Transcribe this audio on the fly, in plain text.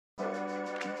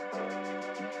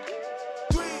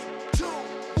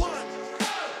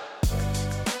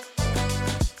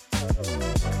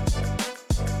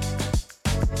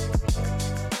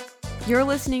You're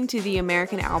listening to the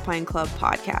American Alpine Club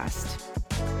podcast.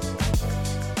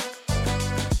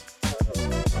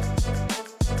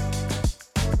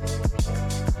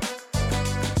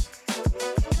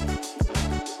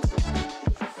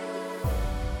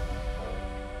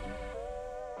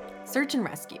 Search and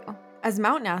rescue. As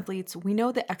mountain athletes, we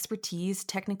know the expertise,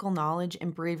 technical knowledge,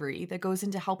 and bravery that goes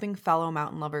into helping fellow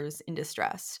mountain lovers in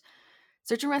distress.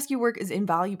 Search and rescue work is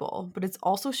invaluable, but it's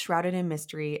also shrouded in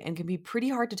mystery and can be pretty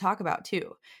hard to talk about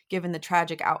too, given the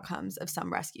tragic outcomes of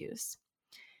some rescues.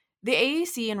 The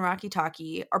AAC and Rocky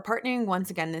Talkie are partnering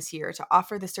once again this year to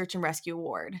offer the Search and Rescue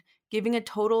Award, giving a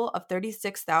total of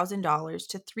 $36,000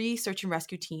 to 3 search and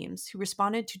rescue teams who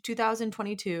responded to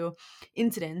 2022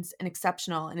 incidents in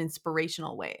exceptional and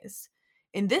inspirational ways.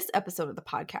 In this episode of the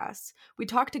podcast, we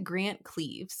talked to Grant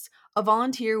Cleaves, a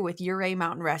volunteer with Ouray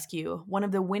Mountain Rescue, one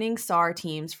of the winning SAR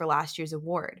teams for last year's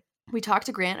award. We talked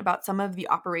to Grant about some of the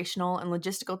operational and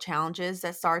logistical challenges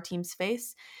that SAR teams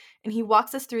face, and he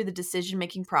walks us through the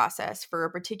decision-making process for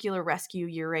a particular rescue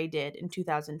Ouray did in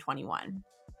 2021.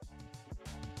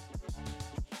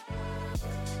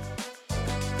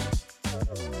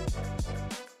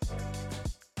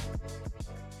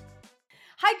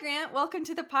 Hi, Grant. Welcome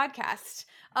to the podcast.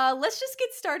 Let's just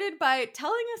get started by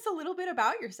telling us a little bit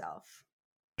about yourself.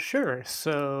 Sure.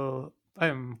 So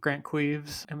I'm Grant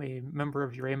Cleaves. I'm a member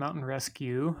of Ouray Mountain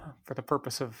Rescue for the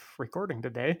purpose of recording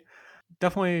today.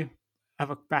 Definitely have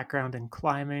a background in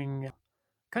climbing,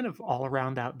 kind of all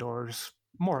around outdoors,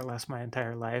 more or less my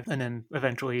entire life. And then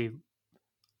eventually,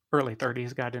 early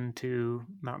 30s, got into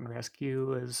mountain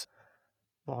rescue as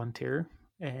volunteer.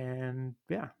 And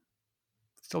yeah,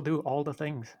 still do all the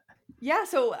things. Yeah,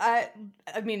 so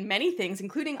many things,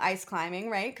 including ice climbing,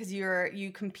 right? Because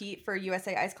you compete for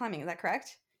USA Ice Climbing, is that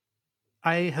correct?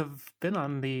 I have been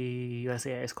on the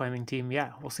USA Ice Climbing team.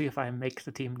 Yeah, we'll see if I make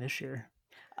the team this year.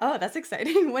 Oh, that's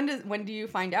exciting. When do you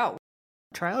find out?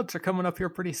 Tryouts are coming up here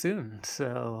pretty soon,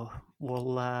 so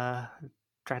we'll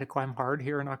try to climb hard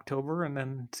here in October and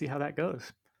then see how that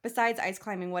goes. Besides ice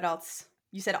climbing, what else?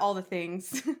 You said all the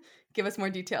things. Give us more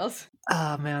details.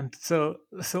 Ah, man. So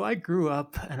I grew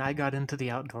up and I got into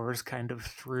the outdoors kind of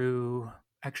through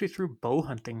bow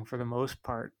hunting for the most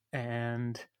part,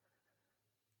 and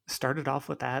started off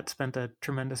with that. Spent a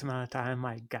tremendous amount of time.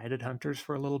 I guided hunters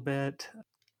for a little bit,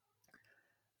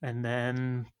 and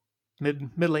then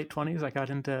mid late 20s, I got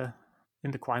into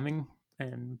climbing,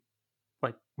 and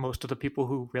like most of the people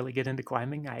who really get into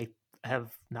climbing, I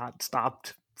have not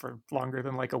stopped for longer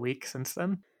than like a week since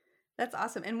then. That's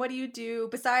awesome. And what do you do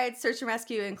besides search and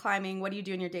rescue and climbing? What do you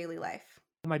do in your daily life?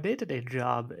 My day-to-day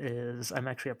job is I'm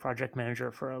actually a project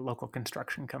manager for a local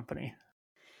construction company.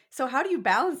 So how do you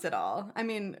balance it all? I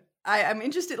mean, I'm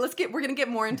interested. We're gonna get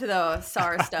more into the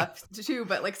SAR stuff too,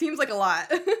 but seems like a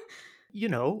lot.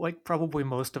 Like probably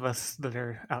most of us that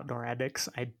are outdoor addicts,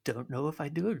 I don't know if I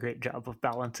do a great job of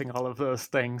balancing all of those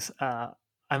things.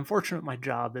 I'm fortunate my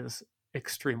job is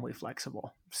extremely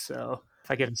flexible. So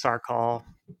if I get a SAR call,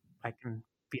 I can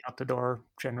be out the door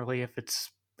generally. If it's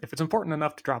important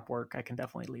enough to drop work, I can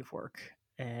definitely leave work.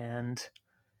 And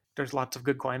there's lots of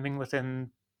good climbing within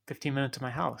 15 minutes of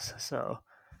my house. So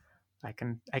I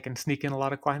can sneak in a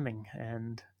lot of climbing,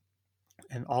 and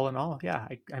all in all, yeah,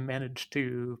 I managed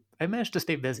to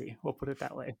stay busy. We'll put it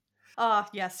that way.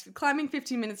 Yes, climbing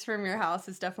 15 minutes from your house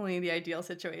is definitely the ideal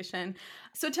situation.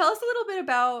 So tell us a little bit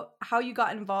about how you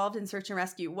got involved in search and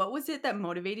rescue. What was it that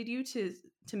motivated you to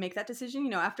make that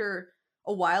decision? After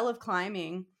a while of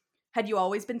climbing, had you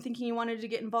always been thinking you wanted to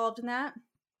get involved in that?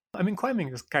 I mean, climbing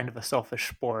is kind of a selfish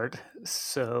sport,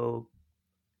 so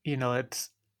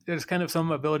there's kind of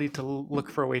some ability to look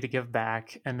for a way to give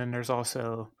back, and then there's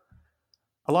also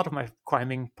a lot of my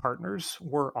climbing partners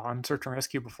were on search and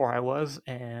rescue before I was,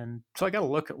 and so I got to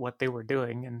look at what they were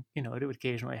doing, and it would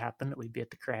occasionally happen that we'd be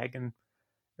at the crag and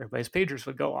everybody's pagers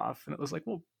would go off, and it was like,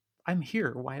 well, I'm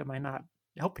here. Why am I not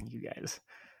helping you guys?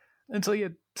 And so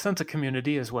you sense of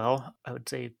community as well. I would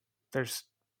say there's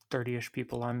 30-ish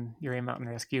people on Ouray Mountain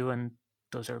Rescue, and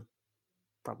those are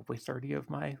probably 30 of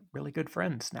my really good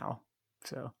friends now.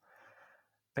 So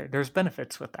there's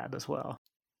benefits with that as well.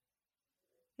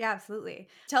 Yeah, absolutely.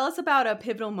 Tell us about a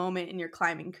pivotal moment in your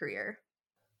climbing career.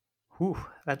 Whew,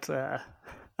 that's a.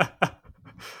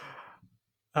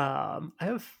 I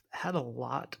have had a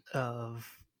lot of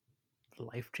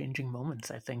life-changing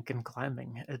moments, I think, in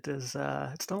climbing. It's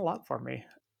done a lot for me.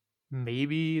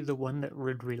 Maybe the one that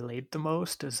would relate the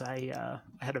most is I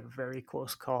had a very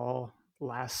close call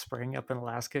last spring up in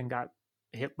Alaska and got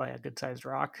hit by a good-sized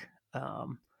rock.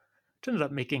 Which ended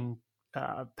up making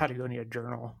Patagonia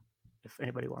Journal. If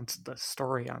anybody wants the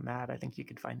story on that, I think you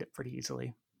could find it pretty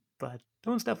easily. But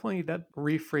that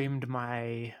reframed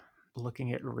my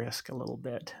looking at risk a little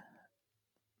bit.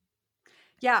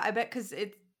 Yeah, I bet because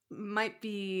it must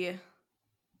be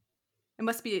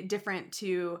different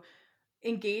to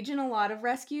engage in a lot of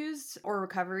rescues or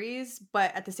recoveries,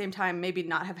 but at the same time, maybe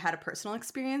not have had a personal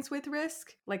experience with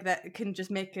risk. Like that can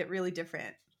just make it really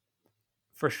different.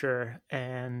 For sure.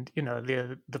 And,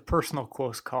 the personal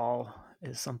close call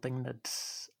is something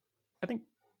that's, I think,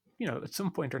 at some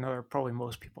point or another, probably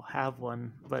most people have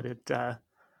one, but it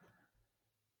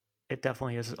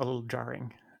definitely is a little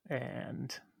jarring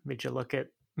and make you look at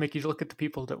the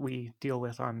people that we deal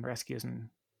with on rescues and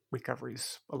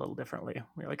recoveries a little differently.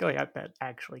 We're like, oh yeah, that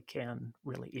actually can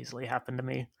really easily happen to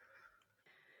me.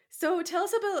 So tell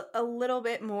us about a little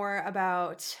bit more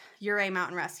about Ouray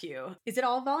Mountain Rescue. Is it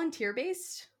all volunteer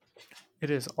based? It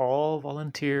is all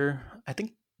volunteer. I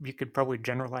think you could probably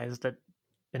generalize that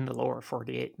in the lower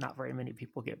 48, not very many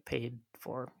people get paid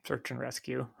for search and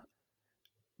rescue.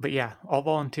 But yeah, all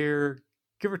volunteer,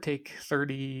 give or take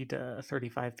 30 to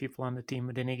 35 people on the team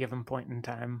at any given point in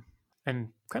time,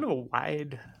 and kind of a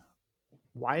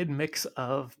wide mix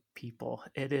of people.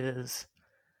 It is,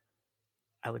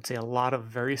 I would say, a lot of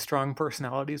very strong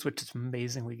personalities, which is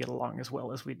amazing we get along as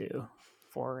well as we do,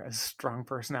 for as strong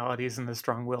personalities and as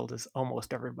strong-willed as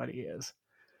almost everybody is.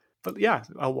 But yeah,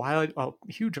 a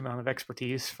huge amount of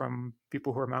expertise from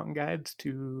people who are mountain guides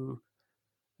to,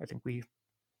 I think we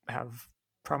have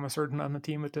trauma surgeon on the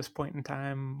team at this point in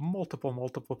time, multiple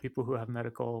people who have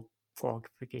medical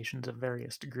qualifications of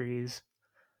various degrees.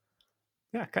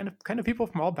 Yeah, kind of people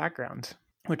from all backgrounds,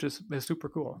 which is super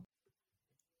cool.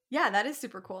 Yeah, that is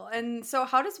super cool. And so,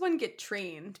 how does one get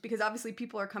trained? Because obviously,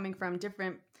 people are coming from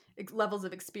different levels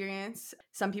of experience.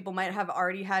 Some people might have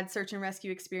already had search and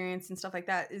rescue experience and stuff like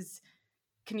that.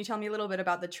 Can you tell me a little bit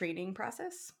about the training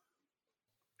process?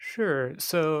 Sure.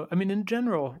 So, I mean, in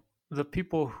general, the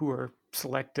people who are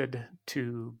selected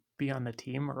to be on the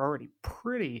team are already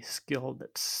pretty skilled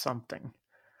at something.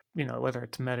 Whether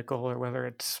it's medical or whether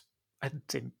it's, I'd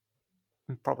say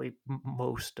probably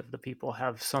most of the people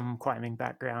have some climbing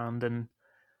background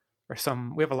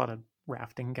we have a lot of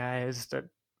rafting guys that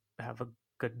have a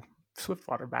good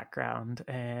swiftwater background.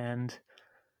 And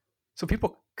so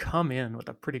people come in with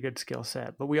a pretty good skill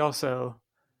set, but we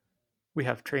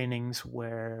have trainings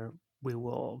where we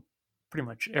will pretty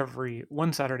much every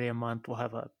one Saturday a month, we'll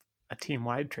have a team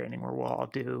wide training where we'll all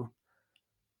do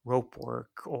rope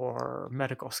work or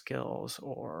medical skills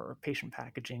or patient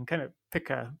packaging, kind of pick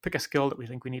a skill that we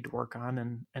think we need to work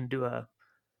on and do a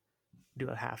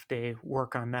half day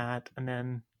work on that. And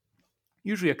then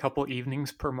usually a couple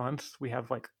evenings per month, we have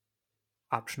like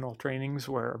optional trainings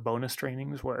where bonus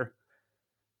trainings where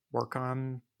work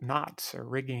on knots or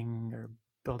rigging or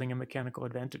building a mechanical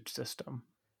advantage system.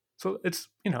 So it's,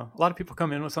 a lot of people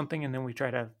come in with something and then we try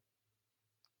to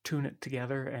tune it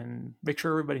together and make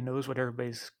sure everybody knows what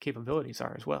everybody's capabilities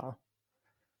are as well.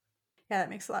 Yeah, that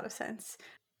makes a lot of sense.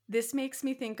 This makes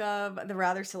me think of the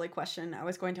rather silly question I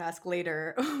was going to ask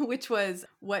later, which was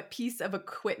what piece of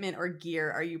equipment or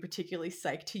gear are you particularly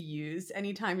psyched to use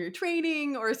anytime you're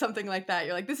training or something like that?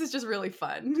 You're like, this is just really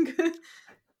fun.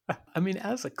 I mean,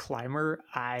 as a climber,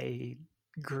 I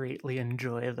greatly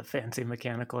enjoy the fancy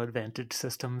mechanical advantage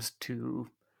systems to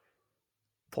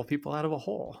pull people out of a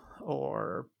hole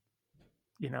or,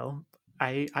 you know,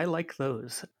 I like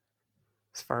those.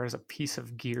 As far as a piece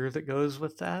of gear that goes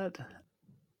with that,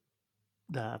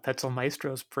 the Petzl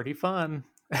Maestro is pretty fun.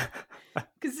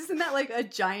 Because isn't that like a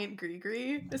giant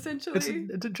gree essentially?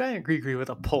 It's a giant gree with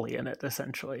a pulley in it,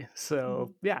 essentially.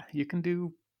 So yeah, you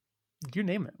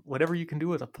name it. Whatever you can do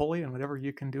with a pulley and whatever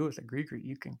you can do with a gree,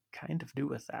 you can kind of do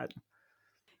with that.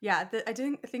 Yeah, I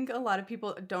think a lot of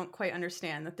people don't quite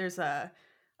understand that there's a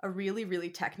really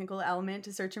really technical element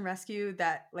to search and rescue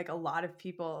that like a lot of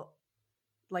people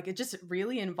like it just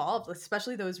really involved,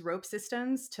 especially those rope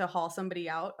systems to haul somebody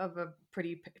out of a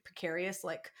pretty precarious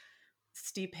like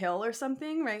steep hill or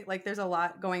something, right? Like there's a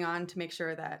lot going on to make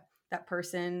sure that that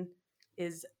person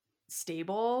is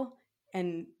stable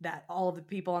and that all of the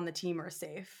people on the team are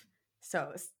safe.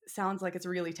 So it sounds like it's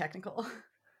really technical.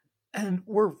 And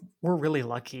we're really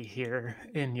lucky here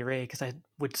in Ouray because I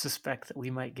would suspect that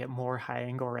we might get more high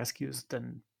angle rescues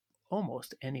than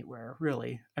almost anywhere,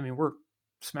 really. I mean, we're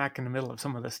smack in the middle of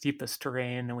some of the steepest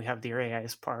terrain, and we have the Ouray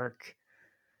Ice Park,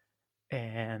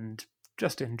 and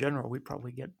just in general, we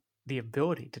probably get the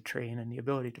ability to train and the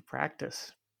ability to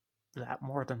practice that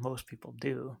more than most people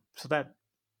do. So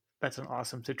that's an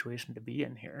awesome situation to be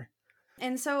in here.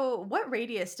 And so what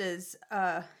radius does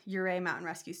Ouray Mountain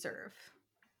Rescue serve?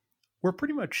 We're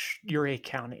pretty much Ouray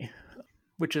County,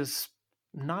 which is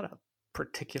not a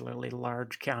particularly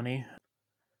large county.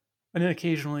 And then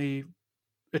occasionally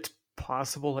it's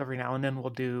possible every now and then we'll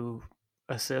do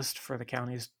assist for the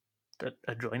counties that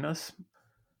adjoin us.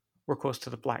 We're close to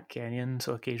the Black Canyon,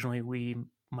 so occasionally we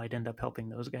might end up helping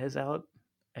those guys out.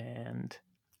 And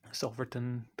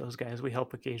Silverton, those guys we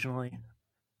help occasionally.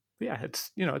 But yeah,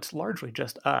 it's largely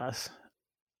just us.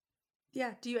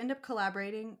 Yeah. Do you end up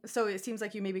collaborating? So it seems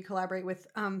like you maybe collaborate with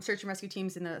search and rescue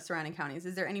teams in the surrounding counties.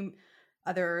 Is there any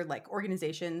other like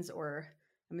organizations, or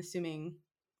I'm assuming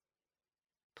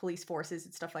police forces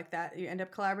and stuff like that you end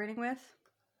up collaborating with?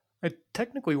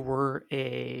 Technically, we're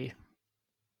a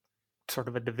sort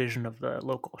of a division of the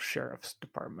local sheriff's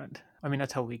department. I mean,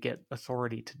 that's how we get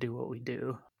authority to do what we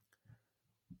do.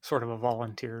 Sort of a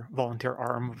volunteer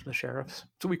arm of the sheriffs.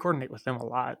 So we coordinate with them a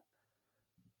lot.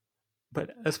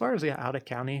 But as far as out of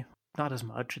county, not as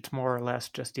much. It's more or less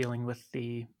just dealing with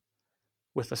the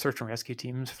search and rescue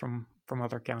teams from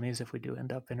other counties if we do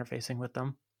end up interfacing with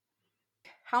them.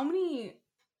 How many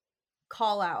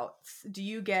call outs do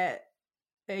you get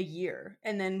a year?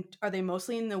 And then are they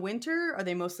mostly in the winter? Are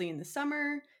they mostly in the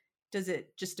summer? Does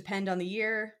it just depend on the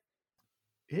year?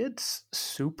 It's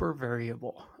super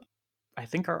variable. I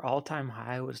think our all-time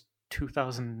high was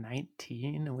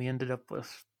 2019, and we ended up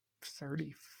with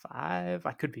 35.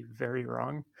 I could be very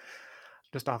wrong,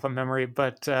 just off of memory,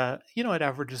 but it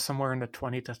averages somewhere in the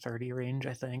 20 to 30 range,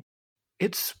 I think.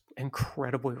 It's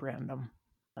incredibly random.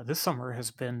 This summer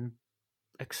has been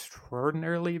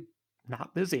extraordinarily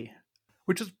not busy,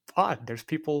 which is odd. There's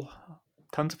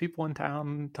tons of people in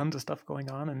town, tons of stuff going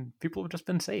on, and people have just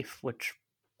been safe, which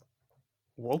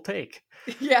we'll take.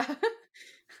 Yeah.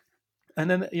 And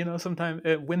then, sometime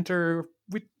winter,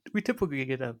 we typically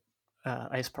get a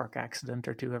ice park accident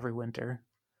or two every winter.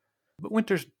 But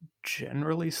winter's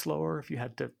generally slower if you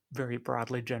had to very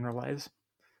broadly generalize.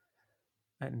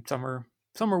 And summer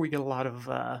we get a lot of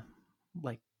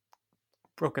like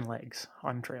broken legs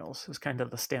on trails is kind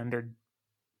of the standard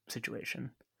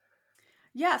situation.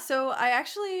 Yeah, so I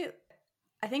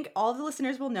think all the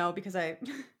listeners will know, because I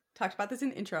talked about this in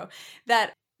the intro,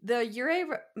 that the Ouray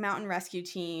Mountain Rescue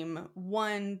Team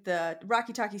won the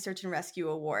Rocky Talkie Search and Rescue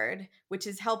Award, which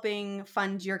is helping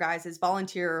fund your guys'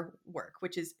 volunteer work,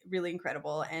 which is really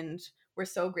incredible. And we're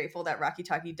so grateful that Rocky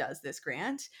Talkie does this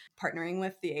grant, partnering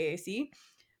with the AAC.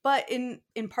 But in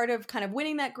part of kind of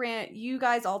winning that grant, you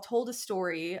guys all told a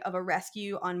story of a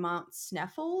rescue on Mount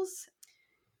Sneffels.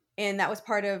 And that was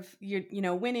part of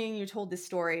your winning. You told this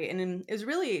story, and it was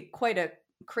really quite a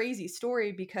crazy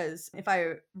story, because if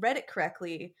I read it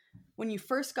correctly, when you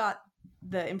first got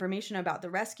the information about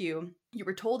the rescue, you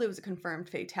were told it was a confirmed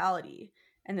fatality,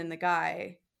 and then the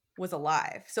guy was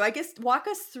alive. So I guess walk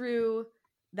us through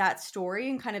that story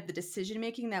and kind of the decision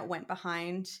making that went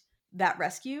behind that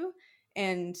rescue,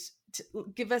 and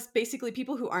give us, basically,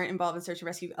 people who aren't involved in search and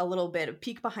rescue, a little bit of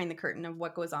peek behind the curtain of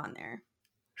what goes on there.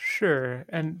 Sure.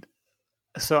 And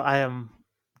so I am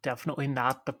definitely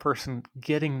not the person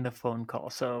getting the phone call.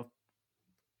 So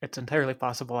it's entirely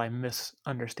possible I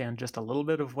misunderstand just a little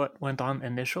bit of what went on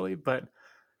initially, but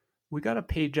we got a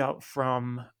page out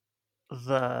from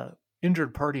the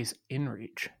injured party's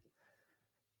InReach,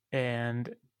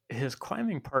 and his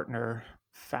climbing partner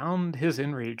found his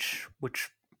InReach, which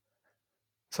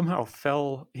somehow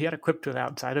fell. He had equipped it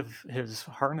outside of his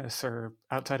harness or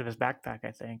outside of his backpack,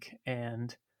 I think,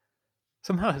 and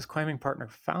somehow his climbing partner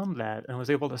found that and was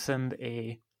able to send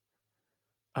a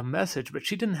message, but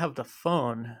she didn't have the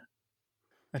phone.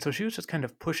 And so she was just kind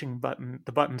of pushing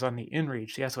the buttons on the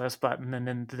InReach, the SOS button, and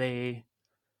then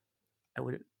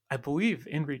I believe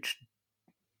InReach,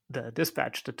 the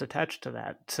dispatch that's attached to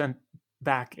that, sent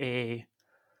back a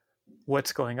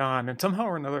what's going on, and somehow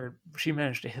or another she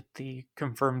managed to hit the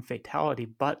confirmed fatality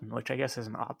button, which I guess is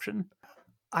an option.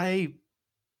 I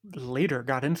later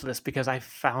got into this because I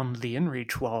found the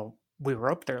InReach while we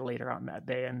were up there later on that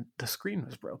day, and the screen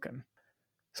was broken.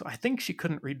 So I think she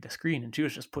couldn't read the screen, and she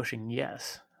was just pushing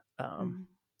yes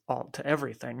all to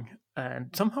everything.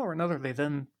 And somehow or another, they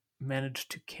then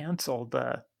managed to cancel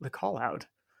the call out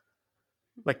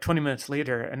like 20 minutes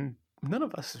later, and none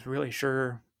of us is really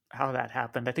sure how that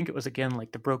happened. I think it was again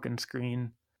like the broken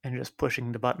screen and just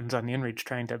pushing the buttons on the InReach,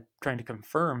 trying to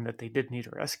confirm that they did need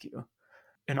a rescue.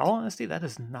 In all honesty, that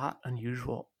is not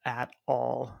unusual at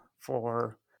all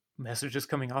for messages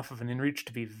coming off of an InReach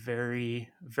to be very,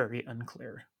 very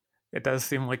unclear. It does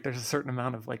seem like there's a certain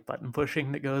amount of like button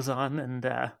pushing that goes on,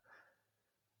 and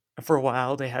for a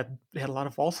while they had a lot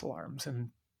of false alarms,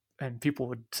 and people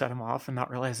would set them off and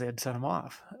not realize they had set them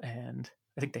off. And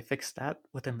I think they fixed that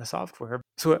within the software.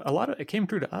 So it came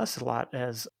through to us a lot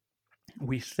as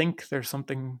we think there's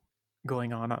something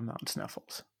going on Mount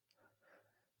Sneffels.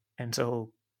 And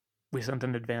so we sent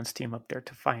an advanced team up there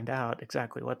to find out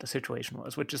exactly what the situation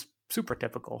was, which is super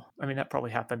typical. I mean, that probably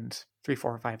happens 3,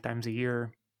 4, or 5 times a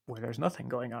year where there's nothing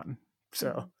going on.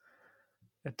 So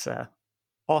it's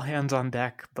all hands on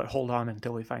deck, but hold on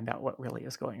until we find out what really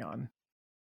is going on.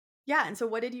 Yeah. And so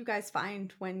what did you guys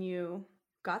find when you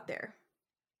got there?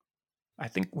 I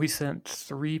think we sent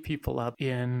 3 people up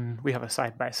we have a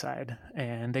side by side,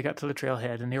 and they got to the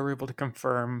trailhead and they were able to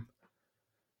confirm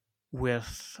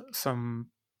with some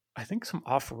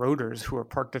off-roaders who were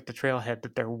parked at the trailhead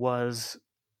that there was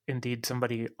indeed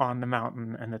somebody on the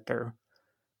mountain and that their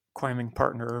climbing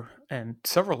partner and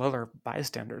several other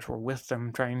bystanders were with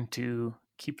them trying to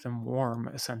keep them warm,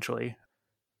 essentially.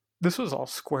 This was all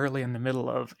squarely in the middle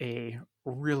of a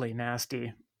really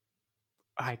nasty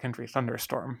high country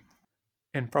thunderstorm.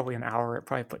 In probably an hour, it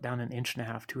probably put down 1.5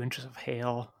 inches, 2 inches of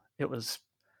hail. It was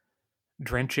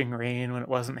drenching rain when it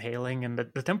wasn't hailing, and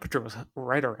the temperature was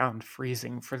right around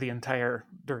freezing for the entire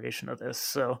duration of this.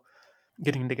 So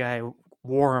getting the guy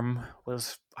warm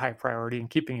was high priority, and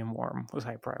keeping him warm was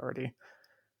high priority.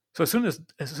 So as soon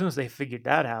as they figured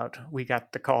that out, we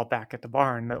got the call back at the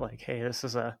barn that, like, hey, this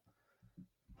is a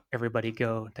everybody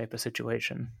go type of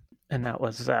situation. And that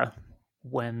was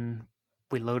when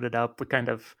we loaded up.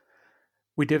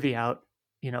 We divvy out,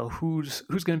 who's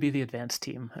going to be the advanced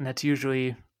team, and that's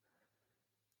usually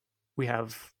we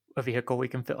have a vehicle we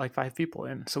can fit like 5 people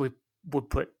in. So we would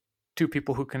put 2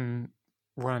 people who can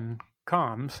run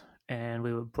comms, and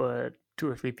we would put 2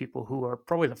 or 3 people who are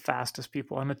probably the fastest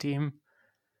people on the team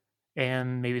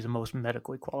and maybe the most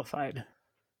medically qualified.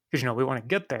 Because, we want to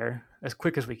get there as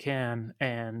quick as we can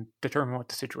and determine what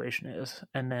the situation is.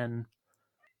 And then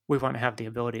we want to have the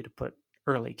ability to put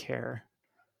early care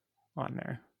on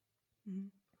there. Mm-hmm.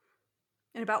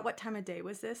 And about what time of day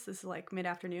was this? This is like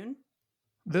mid-afternoon?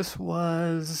 This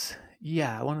was,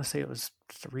 I want to say it was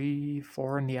 3,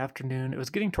 4 in the afternoon. It was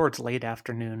getting towards late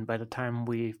afternoon by the time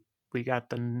we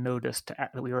got the notice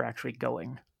that we were actually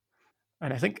going.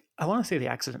 And I want to say the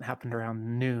accident happened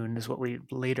around noon is what we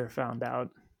later found out.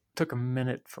 It took a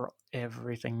minute for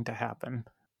everything to happen.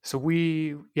 So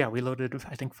we loaded,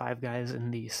 I think, 5 guys in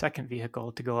the second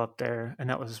vehicle to go up there. And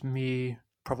that was me,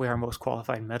 probably our most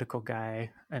qualified medical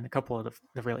guy, and a couple of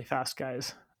the really fast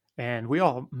guys. And we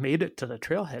all made it to the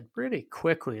trailhead pretty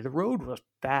quickly. The road was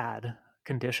bad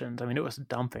conditions. I mean, it was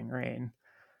dumping rain.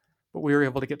 But we were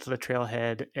able to get to the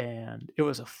trailhead, and it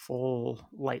was a full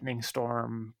lightning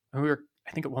storm. And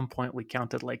I think at one point we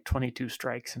counted like 22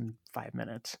 strikes in 5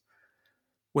 minutes.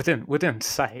 Within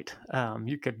sight.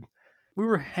 We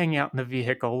were hanging out in the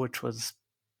vehicle, which was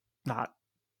not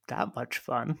that much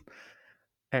fun.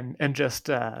 And just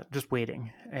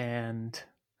waiting. And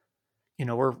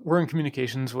we're in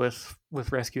communications with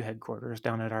rescue headquarters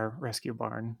down at our rescue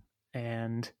barn,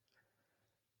 and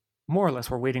more or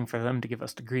less we're waiting for them to give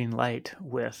us the green light.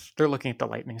 They're looking at the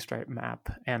lightning strike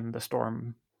map and the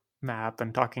storm map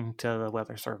and talking to the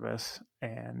weather service,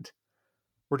 and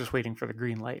we're just waiting for the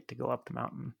green light to go up the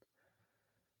mountain.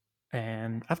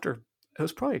 And after it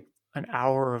was probably an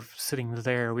hour of sitting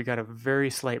there, we got a very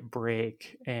slight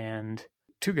break, and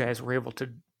 2 guys were able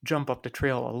to jump up the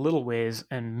trail a little ways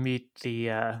and meet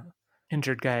the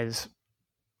injured guy's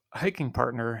hiking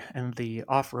partner, and the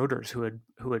off-roaders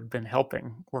who had been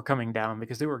helping were coming down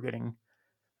because they were getting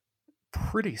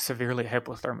pretty severely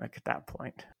hypothermic at that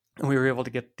point. And we were able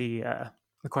to get the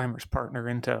climber's partner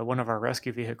into one of our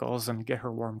rescue vehicles and get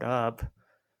her warmed up.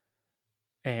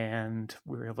 And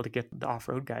we were able to get the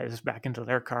off-road guys back into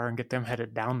their car and get them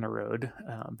headed down the road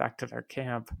back to their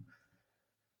camp.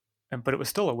 But it was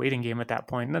still a waiting game at that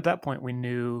point. And at that point, we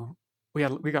knew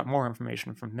we got more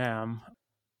information from them.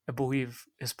 I believe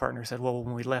his partner said, well,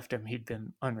 when we left him, he'd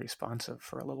been unresponsive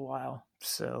for a little while.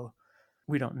 So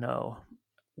we don't know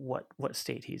what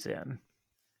state he's in.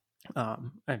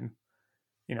 And,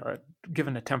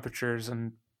 given the temperatures,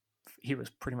 and he was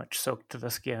pretty much soaked to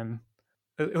the skin,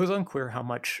 it was unclear how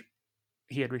much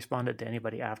he had responded to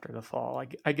anybody after the fall.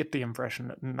 I get the impression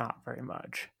that not very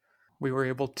much. We were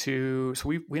able to, so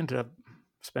we ended up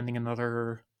spending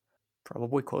another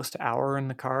probably close to hour in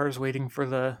the cars waiting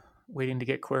to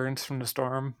get clearance from the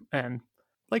storm. And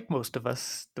like most of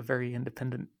us, the very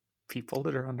independent people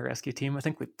that are on the rescue team, I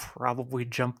think we probably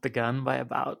jumped the gun by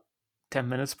about 10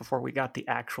 minutes before we got the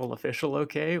actual official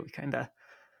okay. We kind of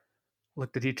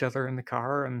looked at each other in the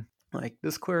car and like,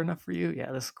 this clear enough for you?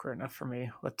 Yeah, this is clear enough for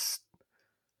me.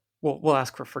 We'll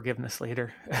ask for forgiveness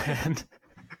later. And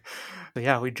so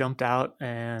yeah, we jumped out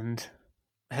and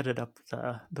headed up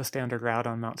the standard route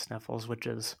on Mount Sneffels, which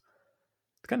is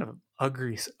kind of an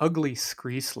ugly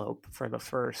scree slope for the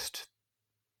first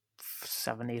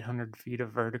 700-800 feet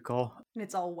of vertical. And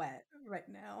it's all wet right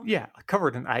now. Yeah,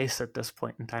 covered in ice at this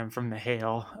point in time from the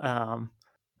hail.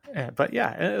 But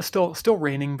yeah, it was still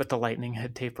raining, but the lightning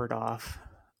had tapered off,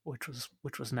 which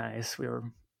was nice.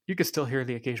 You could still hear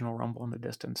the occasional rumble in the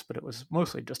distance, but it was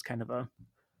mostly just kind of a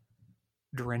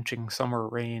drenching summer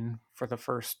rain for the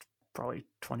first probably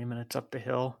 20 minutes up the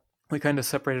hill. We kind of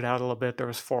separated out a little bit. There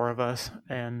was 4 of us,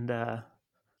 and I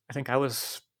think I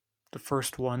was the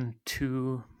first one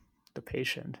to the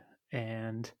patient,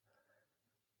 and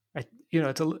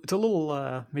it's a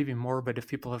little maybe morbid if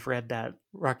people have read that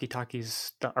Rocky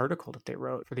Talkies, the article that they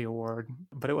wrote for the award,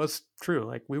 but it was true.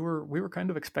 Like we were kind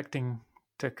of expecting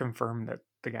to confirm that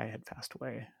the guy had passed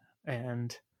away,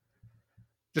 and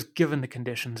just given the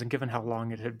conditions and given how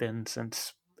long it had been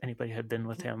since anybody had been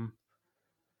with him,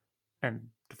 and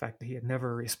the fact that he had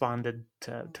never responded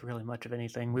to really much of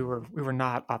anything, we were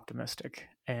not optimistic,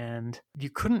 and you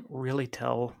couldn't really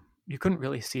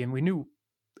see him. We knew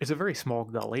it's a very small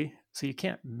gully, so you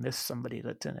can't miss somebody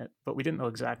that's in it, but we didn't know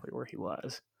exactly where he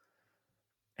was.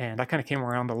 And I kind of came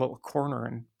around a little corner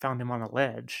and found him on a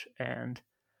ledge, and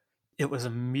it was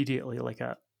immediately like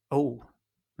oh,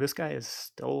 this guy is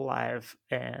still alive,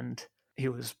 and he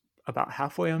was about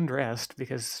halfway undressed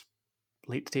because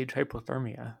late stage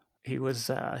hypothermia. He was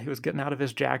getting out of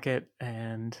his jacket,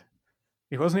 and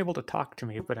he wasn't able to talk to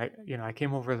me, but I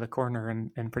came over the corner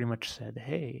and pretty much said,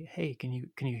 hey, can you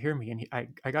hear me? And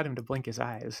I got him to blink his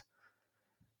eyes.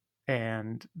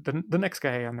 And the next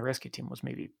guy on the rescue team was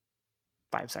maybe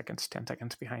 10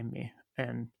 seconds behind me,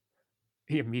 and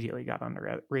he immediately got on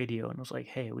the radio and was like,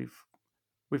 hey,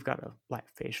 we've got a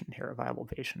live patient here, a viable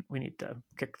patient. We need to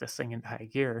kick this thing into high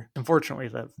gear. Unfortunately,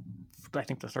 I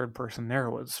think the third person there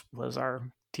was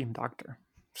our team doctor.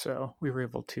 So we were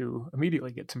able to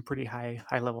immediately get some pretty high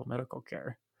level medical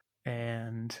care,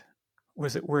 and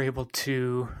we're able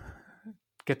to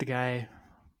get the guy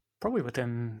probably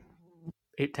within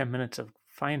 8-10 minutes of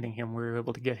finding him. We were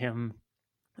able to get him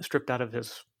stripped out of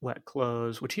his wet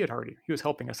clothes, which he was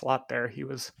helping us a lot there. He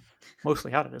was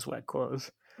mostly out of his wet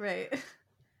clothes. Right.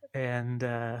 And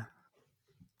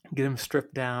get him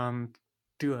stripped down,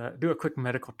 do a quick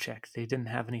medical check. They didn't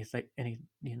have any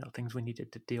things we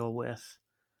needed to deal with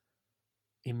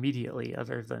immediately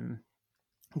other than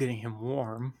getting him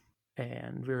warm,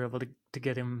 and we were able to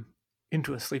get him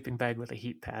into a sleeping bag with a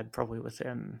heat pad probably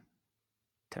within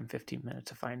 10-15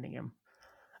 minutes of finding him.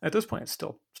 At this point, it's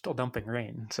still dumping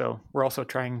rain, so we're also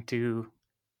trying to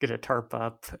get a tarp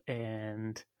up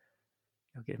and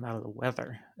get him out of the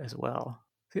weather as well.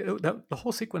 The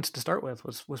whole sequence to start with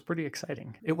was pretty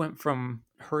exciting. It went from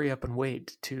hurry up and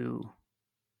wait to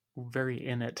very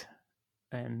in it,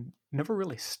 and never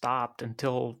really stopped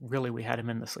until really we had him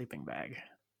in the sleeping bag.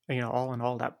 All in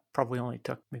all, that probably only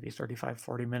took maybe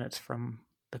 35-40 minutes from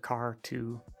the car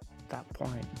to that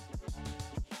point.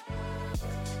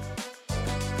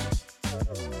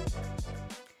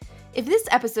 If this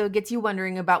episode gets you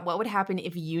wondering about what would happen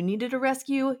if you needed a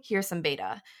rescue, here's some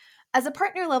beta. As a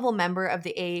partner level member of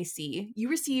the AAC, you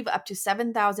receive up to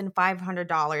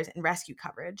 $7,500 in rescue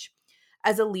coverage.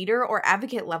 As a leader or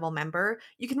advocate level member,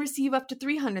 you can receive up to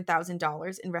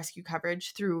 $300,000 in rescue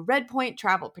coverage through Redpoint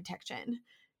Travel Protection.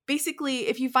 Basically,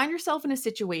 if you find yourself in a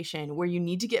situation where you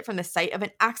need to get from the site of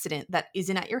an accident that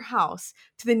isn't at your house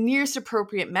to the nearest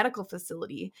appropriate medical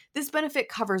facility, this benefit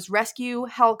covers rescue,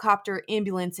 helicopter,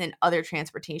 ambulance, and other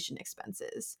transportation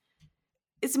expenses.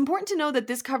 It's important to know that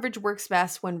this coverage works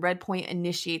best when Redpoint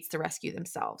initiates the rescue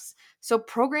themselves. So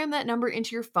program that number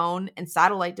into your phone and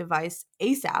satellite device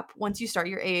ASAP once you start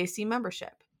your AAC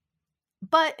membership.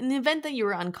 But in the event that you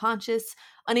are unconscious,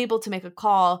 unable to make a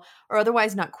call, or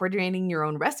otherwise not coordinating your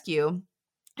own rescue,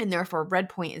 and therefore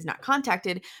Redpoint is not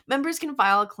contacted, members can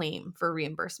file a claim for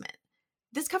reimbursement.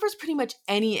 This covers pretty much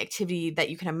any activity that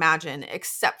you can imagine,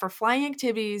 except for flying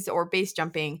activities or base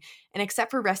jumping, and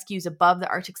except for rescues above the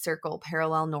Arctic Circle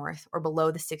parallel north or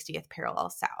below the 60th parallel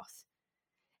south.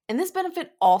 And this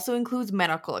benefit also includes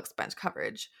medical expense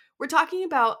coverage. We're talking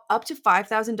about up to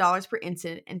 $5,000 per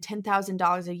incident and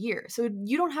 $10,000 a year, so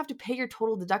you don't have to pay your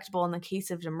total deductible in the case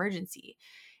of an emergency.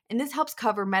 And this helps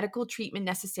cover medical treatment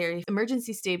necessary,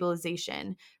 emergency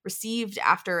stabilization received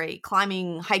after a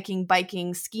climbing, hiking,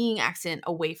 biking, skiing accident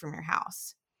away from your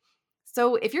house.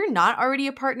 So if you're not already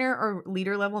a partner or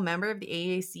leader level member of the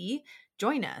AAC,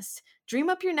 join us. Dream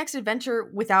up your next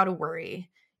adventure without a worry.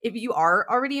 If you are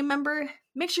already a member,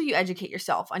 make sure you educate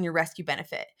yourself on your rescue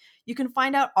benefit. You can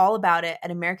find out all about it at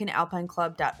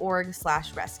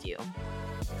americanalpineclub.org/rescue.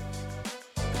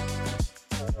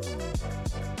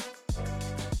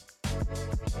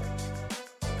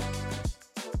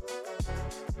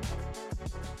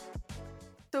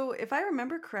 So if I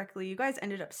remember correctly, you guys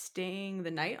ended up staying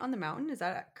the night on the mountain. Is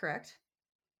that correct?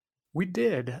 We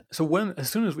did. So as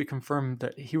soon as we confirmed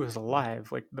that he was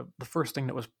alive, like the first thing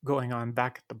that was going on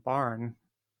back at the barn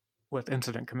with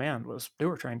Incident Command was they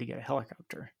were trying to get a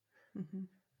helicopter. Mm-hmm.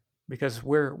 Because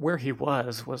where he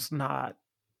was not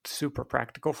super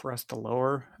practical for us to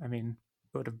lower. I mean,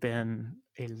 it would have been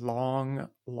a long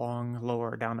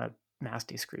lower down a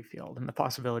nasty scree field, and the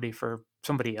possibility for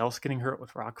somebody else getting hurt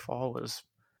with rockfall was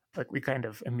like, we kind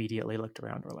of immediately looked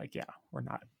around. We're like, yeah, we're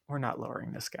not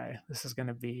lowering this guy. This is going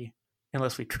to be,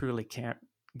 unless we truly can't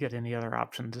get any other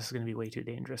options, this is going to be way too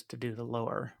dangerous to do the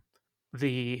lower.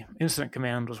 The Incident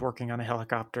Command was working on a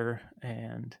helicopter,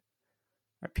 and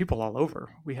people all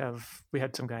over. We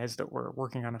had some guys that were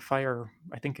working on a fire,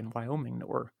 I think in Wyoming, that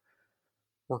were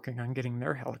working on getting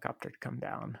their helicopter to come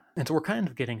down. And so we're kind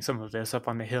of getting some of this up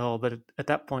on the hill, but at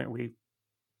that point we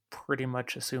pretty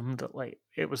much assumed that, like,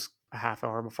 it was a half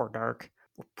hour before dark.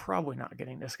 We're probably not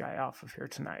getting this guy off of here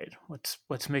tonight.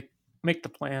 Let's make the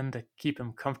plan to keep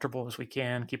him comfortable as we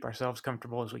can, keep ourselves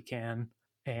comfortable as we can,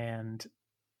 and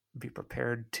be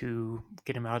prepared to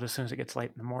get him out as soon as it gets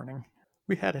light in the morning.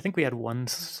 I think we had one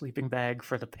sleeping bag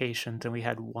for the patient, and we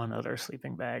had one other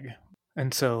sleeping bag.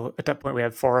 And so at that point we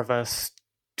had 4 of us.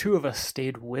 2 of us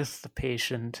stayed with the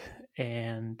patient,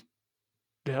 and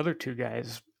the other 2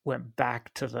 guys went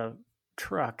back to the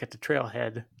truck at the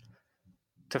trailhead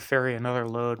to ferry another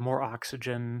load, more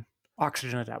oxygen.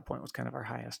 Oxygen at that point was kind of our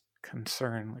highest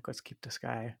concern. Like, let's keep this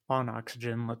guy on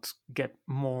oxygen. Let's get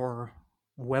more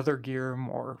weather gear,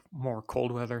 more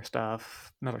cold weather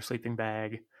stuff, another sleeping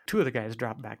bag. 2 of the guys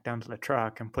dropped back down to the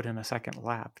truck and put in a second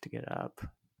lap to get up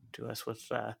to us with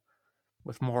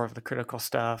more of the critical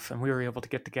stuff, and we were able to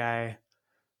get the guy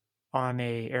on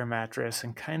a air mattress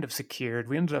and kind of secured.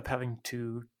 We ended up having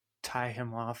to tie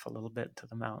him off a little bit to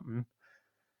the mountain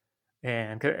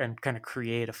and kind of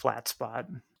create a flat spot,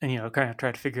 and kind of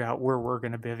try to figure out where we're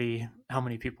going to bivvy, how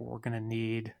many people we're going to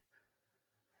need.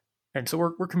 And so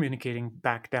we're communicating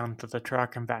back down to the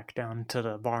truck and back down to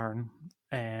the barn.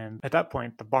 And at that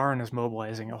point, the barn is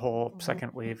mobilizing a whole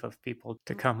second wave of people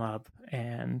to come up,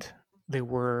 and they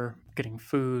were getting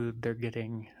food. They're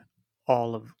getting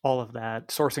all of that,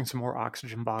 sourcing some more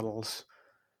oxygen bottles.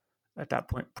 At that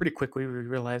point, pretty quickly, we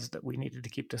realized that we needed to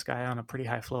keep this guy on a pretty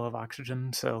high flow of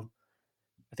oxygen. So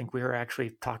I think we were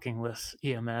actually talking with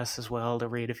EMS as well to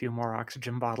raid a few more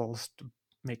oxygen bottles to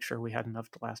make sure we had enough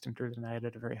to last him through the night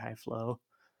at a very high flow.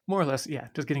 More or less, yeah,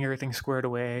 just getting everything squared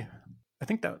away. I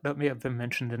think that may have been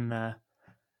mentioned in the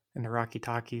Rocky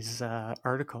Talkies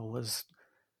article. Was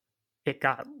it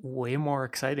got way more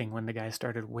exciting when the guys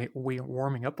started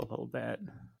warming up a little bit.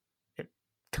 It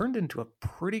turned into a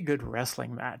pretty good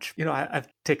wrestling match. I've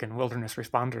taken wilderness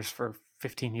responders for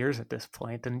 15 years at this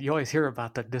point, and you always hear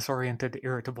about the disoriented,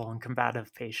 irritable, and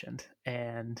combative patient.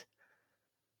 And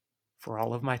for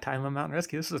all of my time on Mountain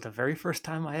Rescue, this was the very first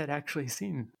time I had actually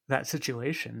seen that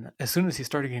situation. As soon as he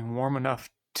started getting warm enough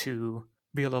to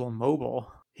be a little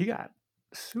mobile, he got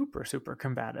super, super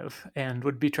combative and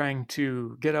would be trying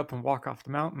to get up and walk off the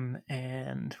mountain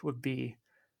and would be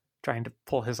trying to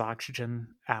pull his oxygen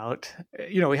out.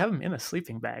 We have him in a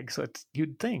sleeping bag, so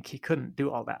you'd think he couldn't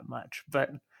do all that much,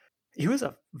 but he was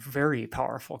a very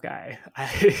powerful guy.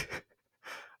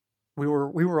 We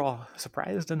were all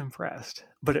surprised and impressed,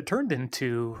 but it turned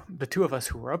into the 2 of us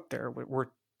who were up there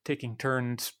were taking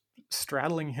turns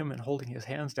straddling him and holding his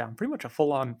hands down, pretty much a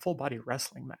full body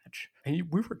wrestling match. And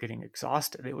we were getting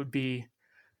exhausted.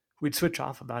 We'd switch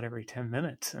off about every 10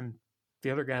 minutes, and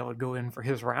the other guy would go in for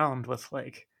his round with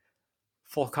like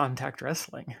full contact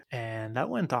wrestling. And that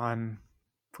went on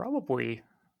probably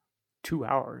 2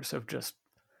 hours of just,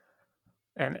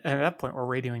 and at that point we're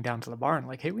radioing down to the barn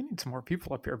like, hey, we need some more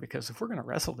people up here, because if we're going to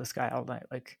wrestle this guy all night,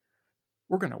 like,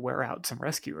 we're going to wear out some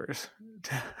rescuers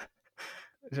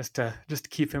just to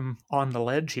keep him on the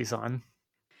ledge he's on.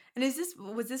 And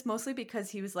was this mostly because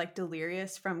he was like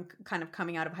delirious from kind of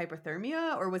coming out of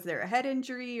hypothermia, or was there a head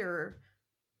injury? Or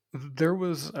there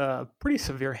was a pretty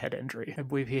severe head injury. I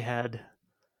believe he had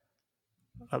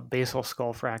a basal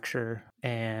skull fracture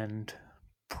and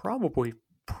probably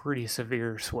pretty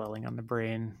severe swelling on the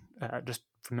brain. Just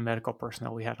from the medical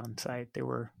personnel we had on site, they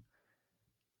were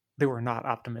not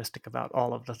optimistic about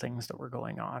all of the things that were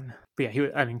going on. But yeah, he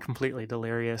was, completely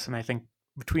delirious. And I think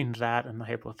between that and the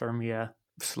hypothermia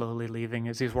slowly leaving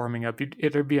as he's warming up,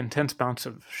 there'd be intense bouts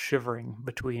of shivering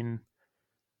between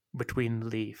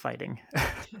the fighting.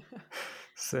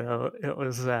 So it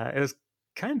was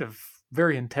kind of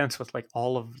very intense with like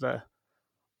all of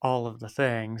the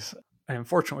things. And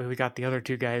unfortunately, we got the other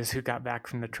 2 guys who got back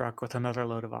from the truck with another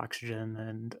load of oxygen,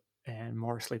 and and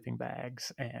more sleeping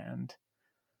bags and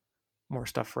more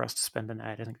stuff for us to spend the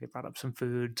night. I think they brought up some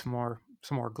food, some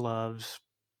more gloves.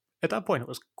 At that point, it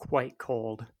was quite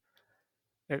cold.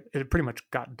 It pretty much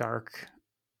got dark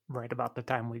right about the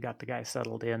time we got the guy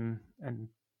settled in and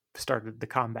started the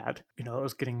combat. It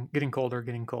was getting colder,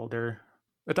 getting colder.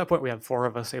 At that point, we had 4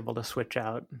 of us able to switch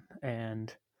out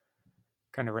and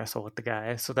kind of wrestle with the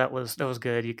guy. So that was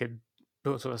good. You could,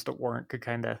 those of us that weren't, could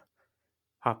kind of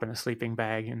hop in a sleeping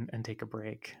bag and take a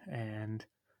break. And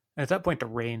at that point, the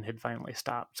rain had finally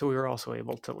stopped, so we were also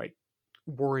able to like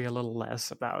worry a little less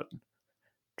about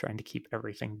trying to keep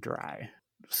everything dry.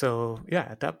 So yeah,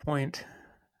 at that point,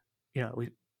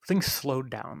 things slowed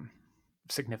down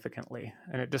significantly,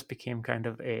 and it just became kind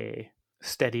of a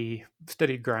steady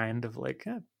grind of like,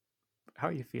 how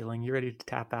are you feeling? You ready to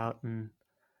tap out and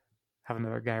have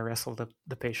another guy wrestle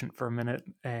the patient for a minute?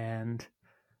 And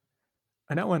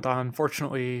that went on.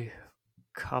 Fortunately,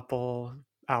 couple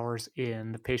hours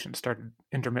in, the patient started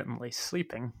intermittently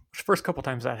sleeping. Which first couple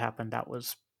times that happened, that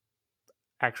was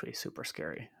actually super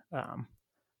scary.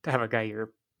 To have a guy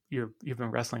you've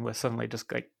been wrestling with suddenly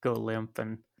just like go limp,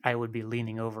 and I would be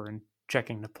leaning over and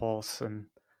checking the pulse and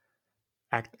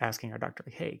asking our doctor,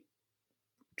 like, hey,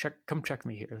 come check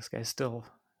me here. This guy's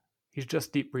he's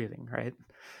just deep breathing, right?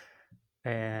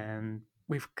 And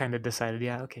we've kind of decided,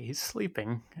 yeah, okay, he's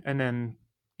sleeping. And then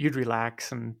you'd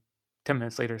relax, and 10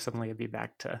 minutes later, suddenly it'd be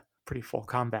back to pretty full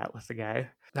combat with the guy.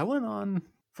 That went on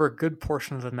for a good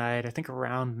portion of the night. I think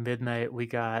around midnight, we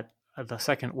got the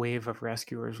second wave of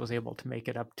rescuers was able to make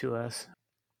it up to us.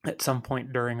 At some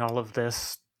point during all of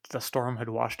this, the storm had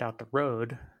washed out the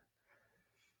road.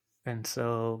 And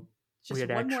so just we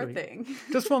had one more thing.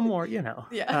 Just one more,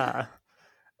 Yeah.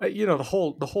 The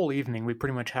whole evening, we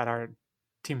pretty much had our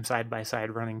team side by side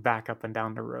running back up and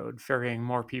down the road, ferrying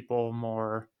more people,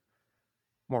 more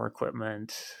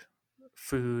equipment,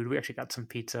 food. We actually got some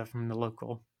pizza from the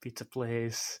local pizza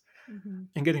place,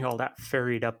 and getting all that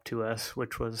ferried up to us,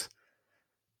 which was,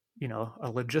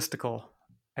 a logistical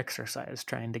exercise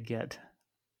trying to get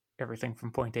everything from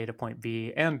point A to point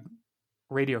B, and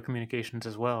radio communications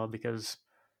as well, because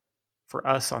for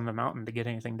us on the mountain to get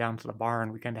anything down to the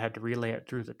barn, we kind of had to relay it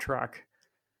through the truck,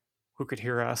 who could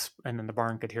hear us, and then the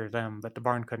barn could hear them, but the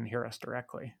barn couldn't hear us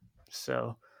directly.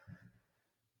 So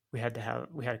we had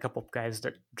a couple of guys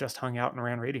that just hung out and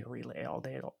ran radio relay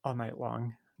all night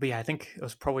long. But yeah, I think it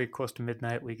was probably close to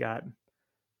midnight. We got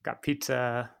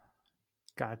pizza,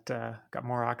 got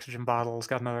more oxygen bottles,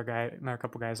 got another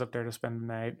couple guys up there to spend the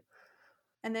night.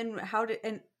 And then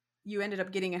you ended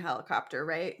up getting a helicopter,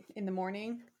 right, in the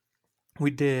morning? We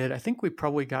did. I think we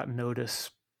probably got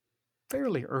notice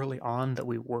fairly early on that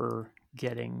we were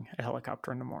getting a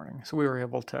helicopter in the morning. So we were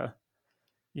able to,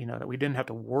 that we didn't have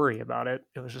to worry about it.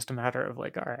 It was just a matter of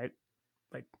like, all right,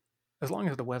 like, as long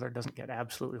as the weather doesn't get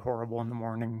absolutely horrible in the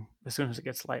morning, as soon as it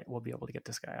gets light, we'll be able to get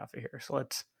this guy off of here. So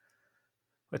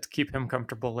let's keep him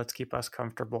comfortable. Let's keep us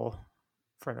comfortable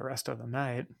for the rest of the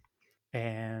night.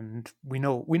 And we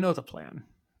know the plan.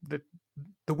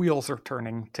 The wheels are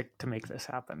turning to make this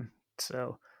happen.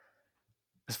 So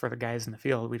as for the guys in the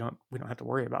field, we don't have to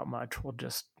worry about much.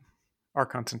 Our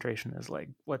concentration is like,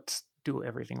 let's do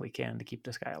everything we can to keep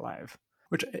this guy alive.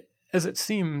 Which, as it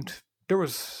seemed, there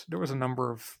was a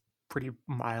number of pretty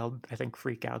mild, I think,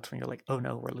 freakouts when you're like, oh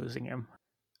no, we're losing him.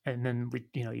 And then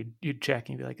you'd check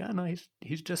and you'd be like, oh no,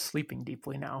 he's just sleeping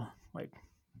deeply now. Like,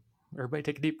 everybody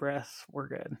take a deep breath, we're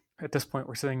good. At this point,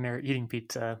 we're sitting there eating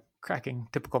pizza, cracking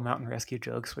typical mountain rescue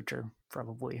jokes, which are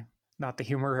probably not the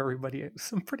humor everybody.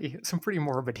 Some pretty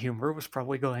morbid humor was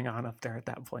probably going on up there at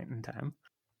that point in time.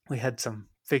 We had some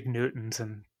Fig Newtons,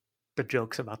 and the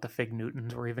jokes about the Fig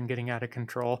Newtons were even getting out of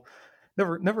control.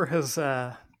 Never has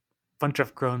a bunch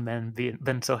of grown men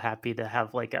been so happy to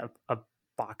have like a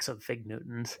box of Fig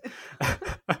Newtons.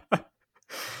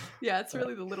 Yeah, it's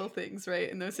really the little things, right,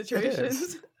 in those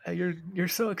situations. You're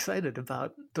so excited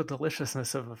about the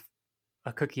deliciousness of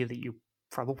a cookie that you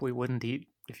probably wouldn't eat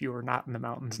if you were not in the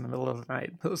mountains in the middle of the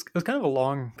night. It was kind of a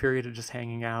long period of just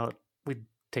hanging out. We'd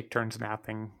take turns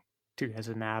napping. 2 guys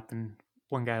would nap, and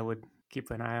one guy would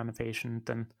keep an eye on the patient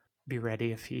and be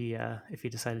ready if he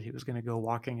decided he was going to go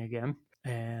walking again.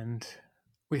 And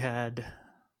we had a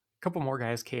couple more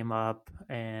guys came up,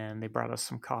 and they brought us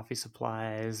some coffee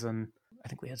supplies, and I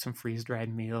think we had some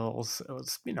freeze-dried meals. It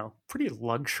was, pretty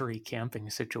luxury camping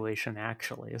situation,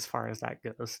 actually, as far as that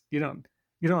goes. You don't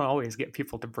always get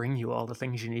people to bring you all the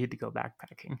things you need to go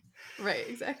backpacking. Right,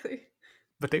 exactly.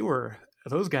 But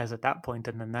those guys at that point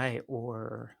in the night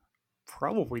were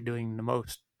probably doing the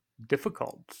most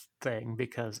difficult thing,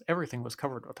 because everything was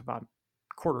covered with about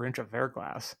a quarter inch of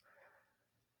verglass.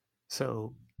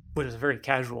 So what is a very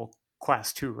casual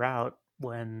class 2 route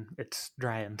when it's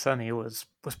dry and sunny was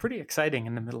pretty exciting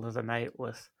in the middle of the night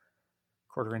with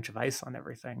quarter inch of ice on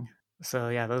everything. So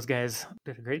yeah, those guys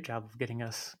did a great job of getting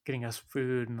us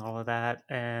food and all of that.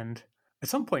 And at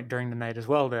some point during the night as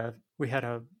well, we had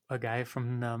a guy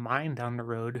from the mine down the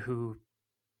road who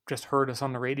just heard us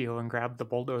on the radio and grabbed the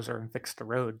bulldozer and fixed the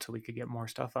road so we could get more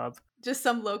stuff up. Just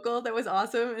some local that was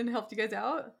awesome and helped you guys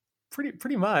out?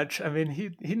 Pretty much. I mean,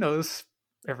 he knows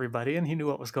everybody and he knew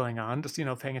what was going on, just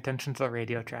paying attention to the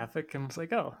radio traffic, and was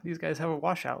like, oh, these guys have a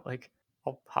washout, like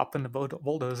I'll hop in the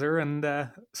bulldozer. And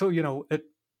so at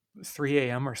 3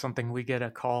 a.m. or something, we get a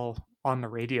call on the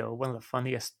radio, one of the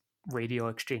funniest radio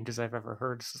exchanges I've ever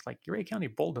heard. It's like, Uray County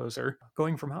bulldozer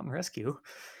going for mountain rescue.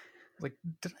 Like,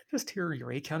 did I just hear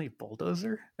Uray County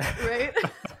bulldozer? Right.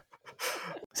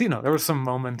 So there were some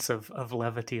moments of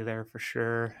levity there for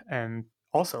sure. And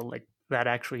also, like, that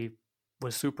actually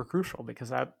was super crucial because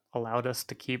that allowed us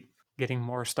to keep getting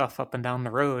more stuff up and down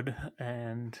the road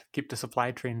and keep the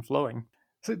supply train flowing.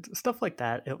 So stuff like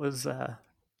that. It was,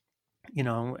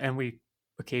 and we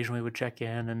occasionally would check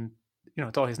in, and,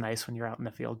 it's always nice when you're out in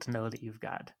the field to know that you've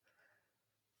got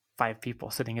 5 people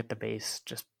sitting at the base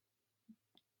just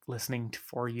listening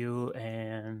for you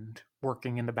and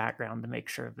working in the background to make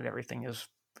sure that everything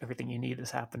you need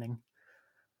is happening.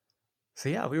 So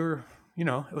yeah, we were,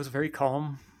 it was very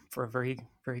calm for a very,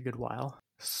 very good while.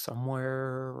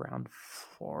 Somewhere around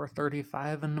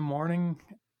 4:35 in the morning,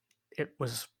 it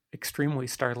was extremely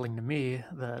startling to me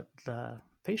that the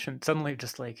patient suddenly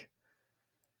just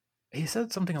he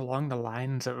said something along the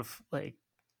lines of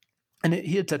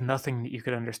he had said nothing that you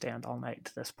could understand all night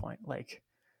to this point. Like,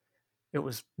 it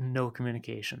was no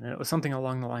communication, and it was something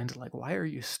along the lines of why are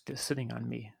you sitting on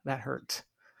me? That hurts.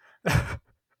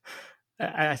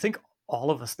 I think all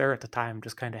of us there at the time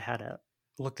just kind of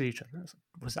looked at each other.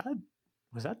 Was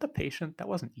that the patient? That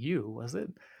wasn't you, was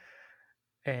it?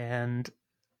 And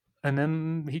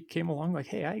then he came along like,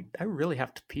 hey, I really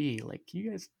have to pee. Like, you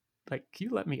guys, can you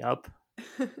let me up?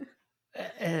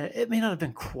 It may not have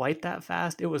been quite that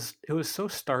fast. It was so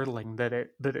startling that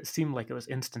it seemed like it was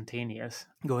instantaneous,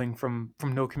 going from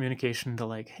no communication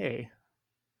to hey,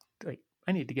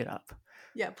 I need to get up.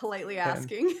 Yeah, politely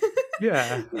asking.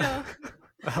 Yeah. Yeah.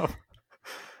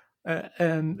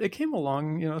 And it came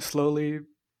along, slowly.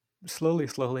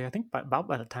 I think about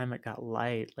by the time it got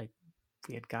light,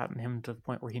 we had gotten him to the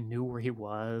point where he knew where he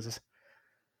was.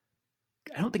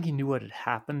 I don't think he knew what had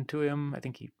happened to him. I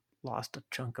think he lost a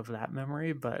chunk of that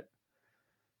memory, but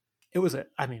it was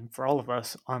for all of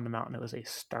us on the mountain, it was a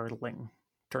startling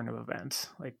turn of events.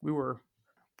 We were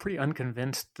pretty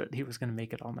unconvinced that he was going to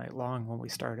make it all night long when we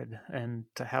started, and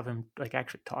to have him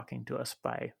actually talking to us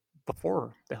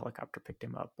before the helicopter picked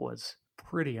him up was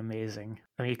pretty amazing.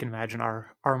 I mean, you can imagine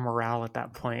our morale at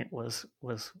that point was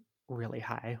really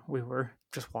high. We were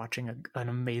just watching an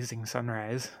amazing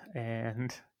sunrise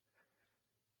and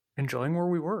enjoying where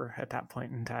we were at that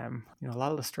point in time. A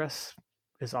lot of the stress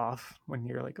is off when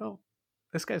you're like, oh,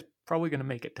 this guy's probably going to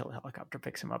make it till the helicopter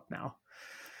picks him up now.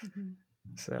 Mm-hmm.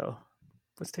 So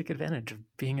let's take advantage of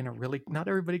being in not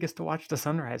everybody gets to watch the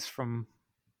sunrise from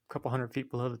a couple hundred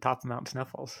feet below the top of Mount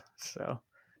Sniffles. So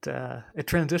it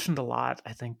transitioned a lot,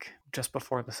 I think, just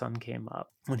before the sun came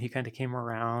up, when he kind of came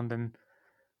around, and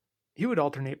he would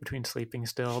alternate between sleeping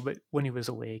still, but when he was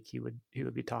awake, he would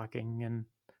be talking, and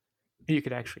you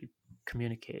could actually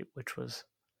communicate, which was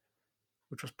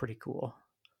pretty cool.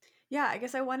 Yeah, I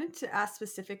guess I wanted to ask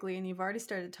specifically, and you've already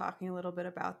started talking a little bit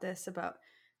about this, about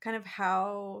kind of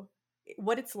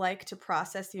what it's like to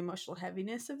process the emotional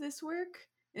heaviness of this work.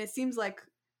 And it seems like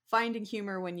finding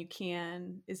humor when you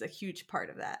can is a huge part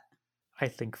of that. I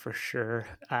think for sure.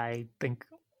 I think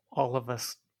all of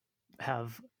us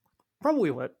have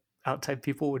probably what outside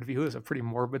people would view as a pretty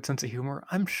morbid sense of humor.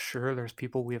 I'm sure there's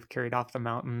people we have carried off the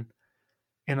mountain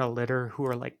in a litter who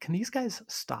are like, can these guys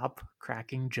stop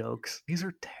cracking jokes? These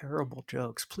are terrible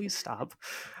jokes. Please stop.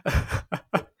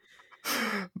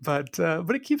 But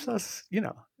it keeps us,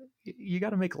 you got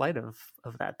to make light of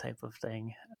that type of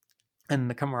thing. And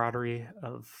the camaraderie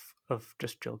of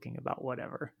just joking about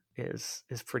whatever is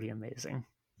pretty amazing.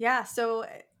 Yeah. So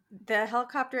the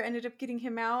helicopter ended up getting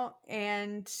him out,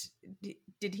 and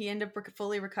did he end up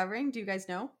fully recovering? Do you guys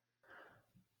know?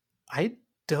 I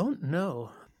don't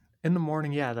know. In the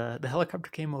morning, yeah, the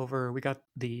helicopter came over. We got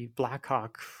the Black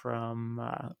Hawk from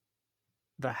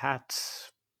the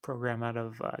HATS program out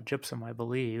of Gypsum, I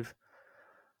believe,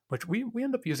 which we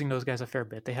end up using those guys a fair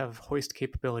bit. They have hoist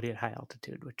capability at high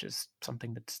altitude, which is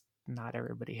something that's not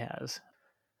everybody has.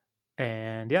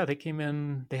 And yeah, they came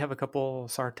in. They have a couple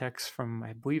Sartecs from,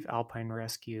 I believe, Alpine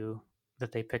Rescue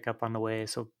that they pick up on the way.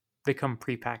 So they come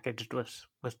prepackaged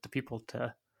with the people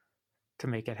to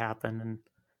make it happen, and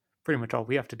pretty much all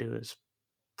we have to do is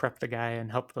prep the guy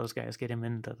and help those guys get him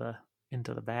into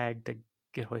the bag to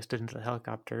get hoisted into the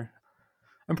helicopter,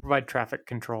 and provide traffic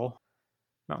control.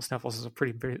 Mount Sneffels is a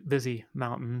pretty busy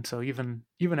mountain, so even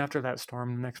after that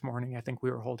storm the next morning, I think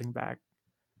we were holding back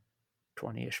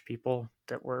 20-ish people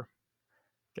that were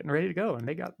getting ready to go, and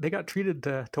they got treated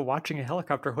to watching a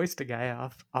helicopter hoist a guy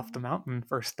off the mountain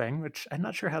first thing, which I'm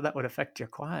not sure how that would affect your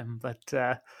climb, but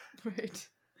Right.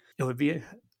 it would be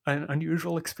an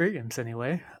unusual experience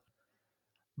anyway.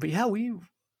 But yeah,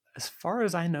 as far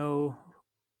as I know,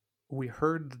 we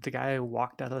heard that the guy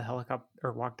walked out of the helicopter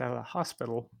or walked out of the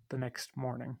hospital the next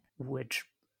morning, which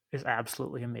is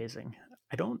absolutely amazing.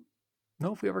 I don't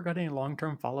know if we ever got any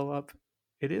long-term follow-up.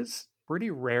 It is pretty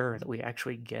rare that we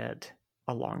actually get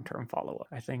a long-term follow-up.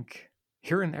 I think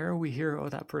here and there we hear, oh,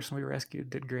 that person we rescued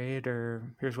did great,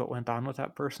 or here's what went on with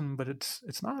that person, but it's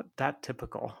not that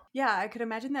typical. Yeah, I could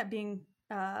imagine that being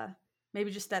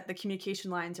maybe just that the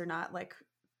communication lines are not like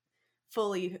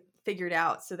fully figured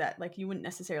out, so that like you wouldn't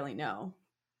necessarily know.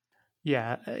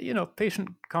 Yeah, patient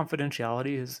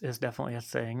confidentiality is definitely a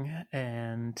thing,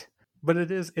 but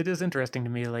it is interesting to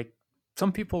me. Like,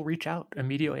 some people reach out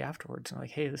immediately afterwards and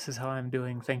like, hey, this is how I'm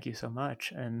doing. Thank you so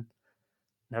much. And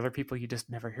other people you just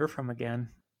never hear from again.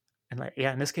 And like,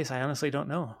 yeah, in this case, I honestly don't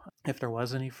know if there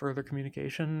was any further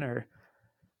communication, or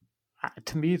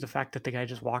to me, the fact that the guy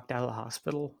just walked out of the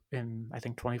hospital in, I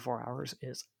think, 24 hours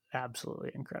is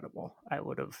absolutely incredible. I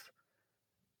would have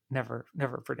never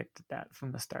predicted that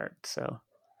from the start. So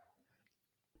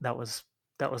that was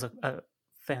a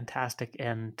fantastic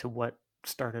end to what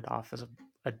started off as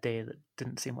a day that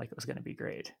didn't seem like it was going to be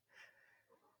great.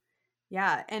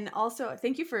 Yeah, and also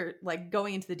thank you for like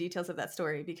going into the details of that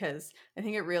story, because I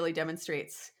think it really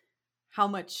demonstrates how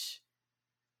much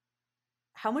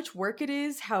work it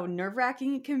is, how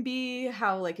nerve-wracking it can be,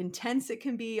 how like intense it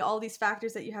can be, all these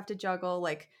factors that you have to juggle.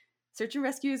 Like, search and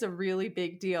rescue is a really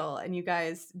big deal, and you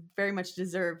guys very much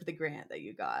deserved the grant that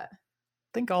you got.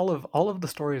 I think all of the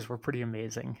stories were pretty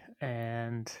amazing,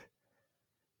 and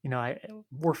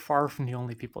we're far from the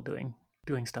only people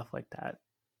doing stuff like that.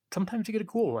 Sometimes you get a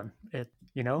cool one. It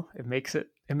makes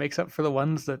up for the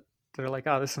ones that they're like,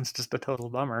 oh, this one's just a total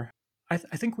bummer. I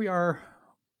think we're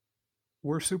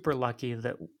super lucky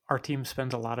that our team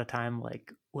spends a lot of time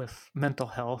like with mental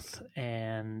health,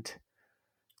 and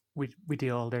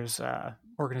there's a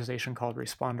organization called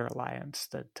Responder Alliance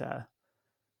that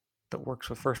works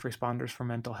with first responders for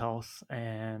mental health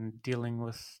and dealing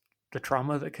with the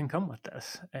trauma that can come with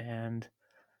this. And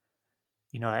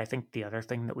I think the other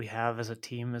thing that we have as a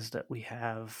team is that we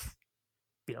have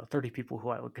 30 people who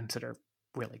I would consider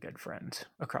really good friends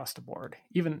across the board,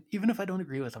 even if I don't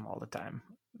agree with them all the time.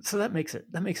 So that makes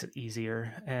it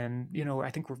easier. And I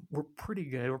think we're pretty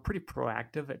good. We're pretty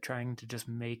proactive at trying to just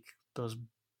make those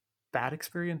bad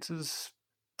experiences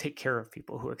take care of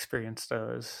people who experience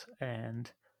those.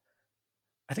 And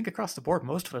I think across the board,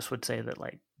 most of us would say that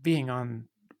like being on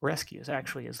rescues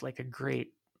actually is like a great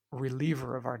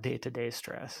reliever of our day-to-day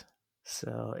stress.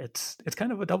 So it's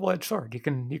kind of a double-edged sword. You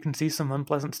can see some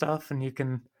unpleasant stuff, and you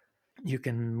can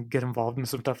get involved in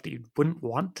some stuff that you wouldn't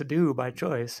want to do by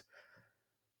choice.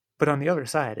 But on the other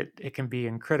side, it can be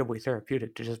incredibly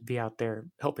therapeutic to just be out there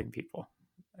helping people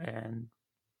and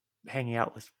hanging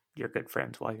out with your good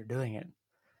friends while you're doing it.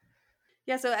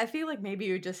 Yeah, so I feel like maybe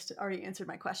you just already answered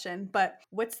my question, but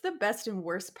what's the best and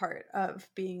worst part of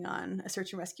being on a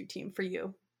search and rescue team for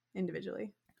you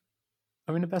individually?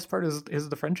 I mean, the best part is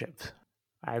the friendships.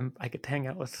 I get to hang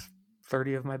out with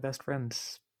 30 of my best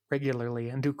friends regularly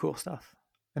and do cool stuff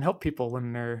and help people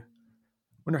when they're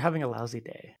having a lousy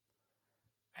day.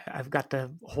 I've got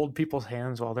to hold people's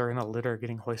hands while they're in a litter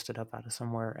getting hoisted up out of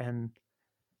somewhere, and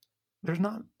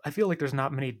I feel like there's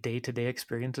not many day-to-day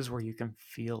experiences where you can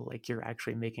feel like you're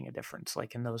actually making a difference,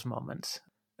 like in those moments.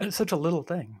 And it's such a little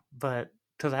thing, but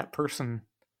to that person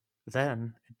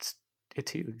then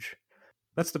it's huge.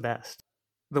 That's the best.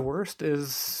 The worst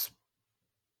is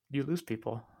you lose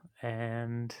people,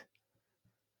 and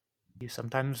you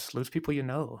sometimes lose people.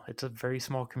 It's a very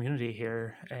small community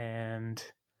here, and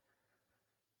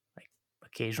like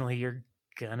occasionally you're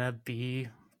gonna be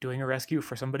doing a rescue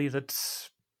for somebody that's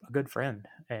a good friend,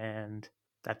 and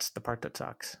that's the part that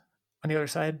sucks. On the other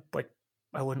side, like,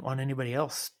 I wouldn't want anybody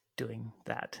else doing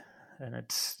that, and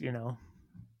it's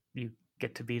you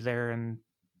get to be there and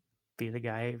be the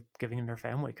guy giving their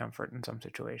family comfort in some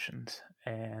situations,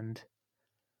 and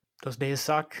those days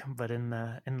suck. But in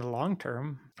the long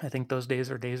term, I think those days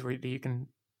are days where you can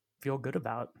feel good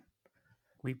about.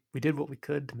 We did what we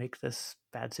could to make this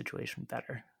bad situation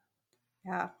better.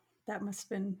 Yeah. That must have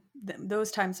been,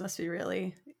 those times must be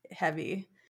really heavy.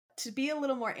 To be a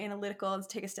little more analytical and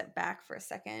take a step back for a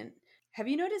second, have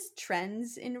you noticed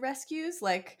trends in rescues?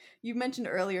 Like you mentioned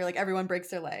earlier, like everyone breaks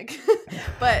their leg.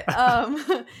 But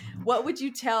what would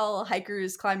you tell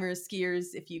hikers, climbers,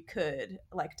 skiers if you could,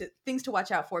 like things to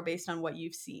watch out for based on what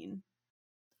you've seen?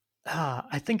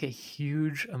 I think a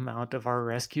huge amount of our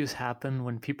rescues happen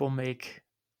when people make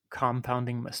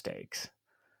compounding mistakes.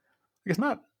 It's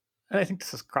not, and I think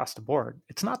this is across the board,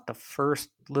 it's not the first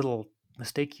little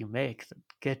mistake you make that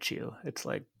gets you. It's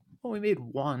like, well, we made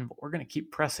one, but we're going to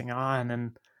keep pressing on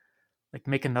and like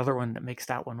make another one that makes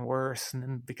that one worse. And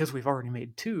then because we've already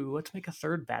made two, let's make a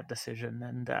third bad decision.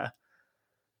 And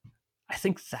I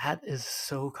think that is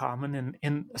so common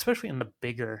in especially in the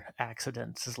bigger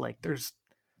accidents, is like there's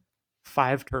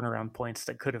 5 turnaround points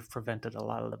that could have prevented a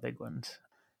lot of the big ones.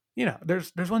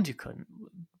 There's ones you couldn't.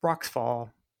 Rocks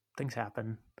fall, things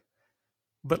happen,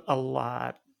 but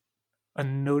a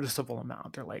noticeable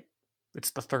amount are like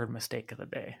it's the third mistake of the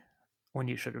day when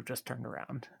you should have just turned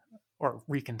around or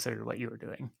reconsidered what you were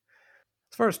doing.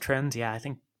 As far as trends, yeah, I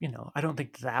think, I don't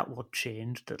think that will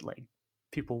change, that like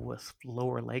people with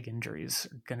lower leg injuries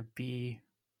are going to be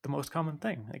the most common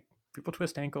thing. Like people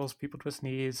twist ankles, people twist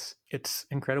knees. It's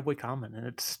incredibly common. And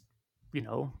it's,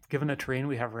 given the terrain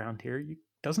we have around here, it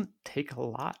doesn't take a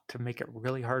lot to make it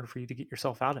really hard for you to get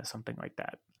yourself out of something like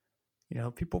that.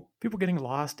 People getting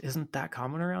lost isn't that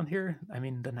common around here. I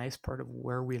mean, the nice part of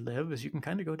where we live is you can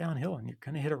kind of go downhill and you're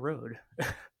going to hit a road.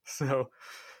 so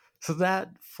that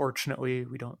fortunately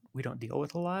we don't deal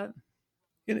with a lot.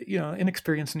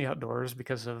 Inexperience in the outdoors,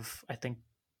 because of, I think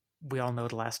we all know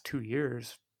the last 2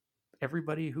 years,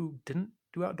 everybody who didn't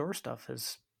do outdoor stuff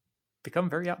has become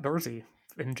very outdoorsy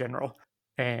in general.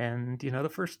 And the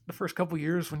first couple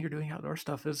years when you're doing outdoor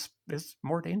stuff is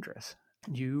more dangerous.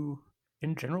 You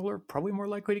in general are probably more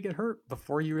likely to get hurt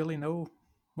before you really know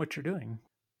what you're doing.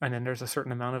 And then there's a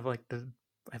certain amount of like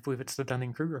I believe it's the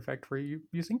Dunning-Kruger effect, where you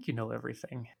think you know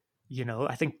everything.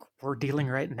 I think we're dealing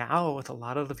right now with a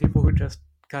lot of the people who just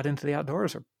got into the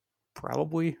outdoors are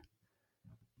probably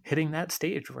hitting that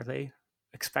stage where they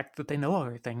expect that they know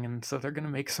everything, and so they're going to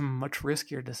make some much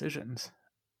riskier decisions.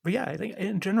 But yeah, I think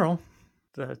in general,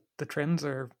 the trends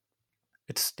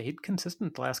it's stayed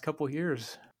consistent the last couple of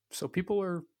years. So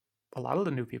a lot of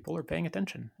the new people are paying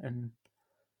attention and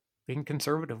being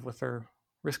conservative with their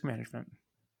risk management.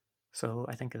 So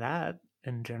I think that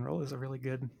in general is a really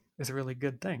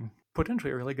good thing.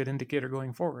 Potentially a really good indicator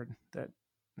going forward that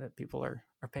people are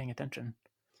paying attention.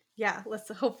 Yeah, let's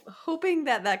hoping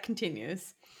that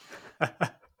continues.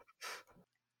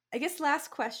 I guess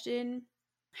last question,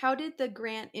 how did the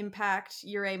grant impact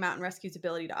Ouray Mountain Rescue's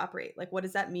ability to operate? Like, what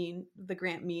does that mean, the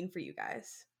grant mean for you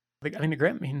guys? I mean, the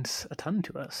grant means a ton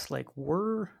to us. Like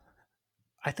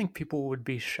I think people would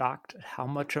be shocked at how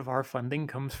much of our funding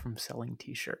comes from selling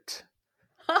t-shirts.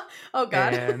 Oh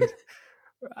God. And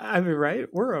I mean, right?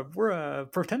 We're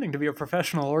pretending to be a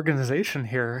professional organization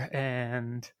here,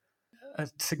 and a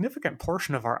significant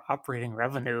portion of our operating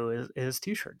revenue is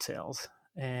t-shirt sales.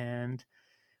 And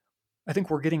I think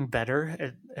we're getting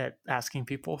better at asking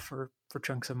people for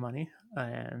chunks of money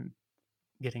and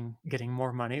getting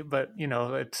more money. But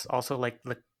it's also like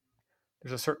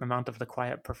there's a certain amount of the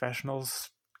quiet professionals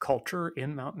culture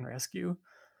in mountain rescue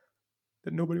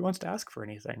that nobody wants to ask for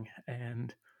anything.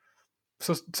 And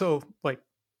so like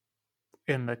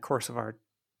in the course of our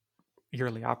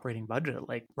yearly operating budget,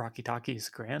 like Rocky Talkie's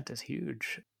grant is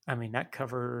huge. I mean, that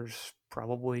covers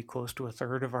probably close to a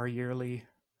third of our yearly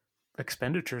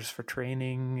expenditures for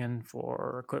training and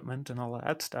for equipment and all of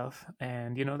that stuff.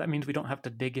 And, that means we don't have to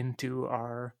dig into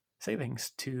our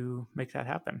savings to make that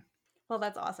happen. Well,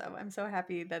 that's awesome. I'm so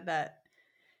happy that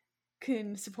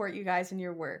can support you guys in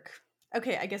your work.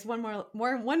 Okay, I guess one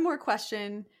more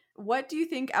question. What do you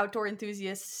think outdoor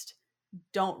enthusiasts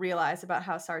don't realize about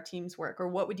how SAR teams work, or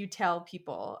what would you tell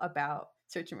people about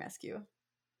search and rescue?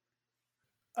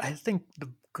 I think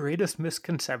the greatest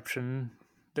misconception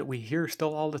that we hear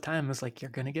still all the time is like,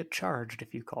 you're going to get charged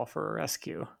if you call for a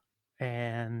rescue.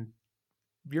 And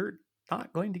you're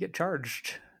not going to get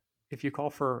charged if you call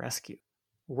for a rescue.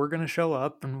 We're going to show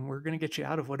up and we're going to get you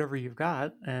out of whatever you've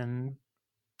got. And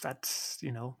that's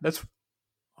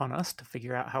on us to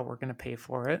figure out how we're going to pay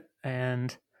for it.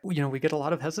 And, we get a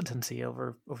lot of hesitancy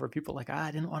over people like,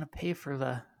 I didn't want to pay for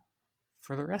the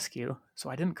rescue, so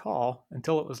I didn't call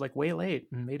until it was like way late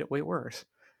and made it way worse.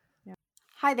 Yeah.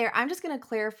 Hi there. I'm just going to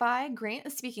clarify. Grant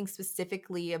is speaking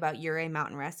specifically about Ouray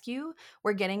Mountain Rescue,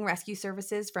 where getting rescue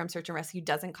services from Search and Rescue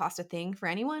doesn't cost a thing for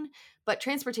anyone, but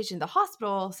transportation to the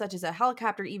hospital, such as a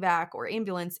helicopter evac or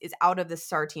ambulance, is out of the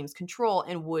SAR team's control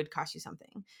and would cost you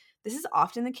something. This is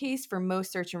often the case for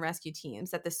most search and rescue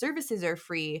teams, that the services are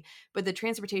free, but the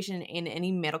transportation and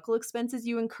any medical expenses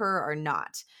you incur are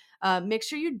not. Make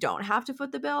sure you don't have to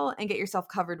foot the bill and get yourself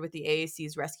covered with the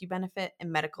AAC's rescue benefit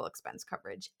and medical expense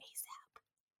coverage ASAP.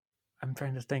 I'm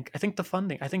trying to think. I think the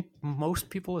funding, I think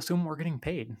most people assume we're getting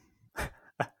paid.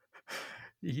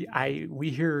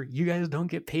 We hear you guys don't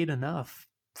get paid enough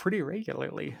pretty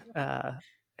regularly.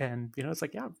 And, it's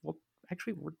like, yeah, well,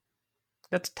 actually,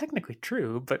 that's technically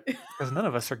true, but because none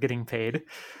of us are getting paid.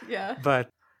 Yeah. But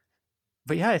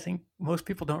yeah, I think most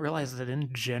people don't realize that in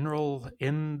general,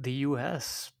 in the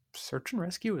US, search and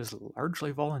rescue is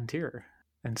largely volunteer.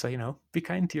 And so, be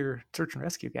kind to your search and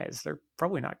rescue guys. They're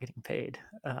probably not getting paid.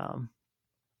 On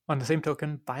the same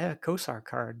token, buy a COSAR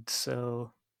card.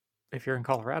 So if you're in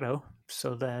Colorado,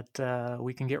 so that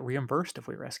we can get reimbursed if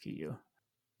we rescue you.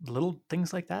 Little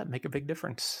things like that make a big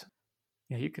difference.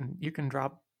 You can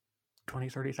drop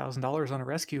 $20,000-$30,000 on a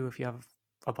rescue if you have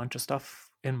a bunch of stuff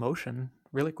in motion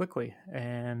really quickly.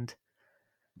 And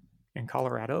in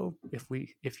Colorado,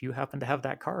 if you happen to have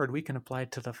that card, we can apply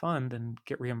to the fund and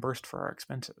get reimbursed for our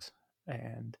expenses.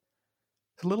 And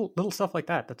it's little stuff like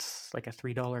that. That's like a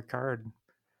 $3 card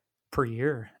per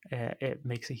year. It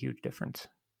makes a huge difference.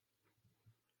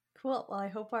 Cool. Well, I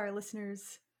hope our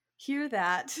listeners hear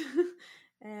that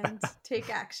and take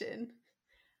action.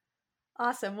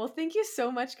 Awesome. Well, thank you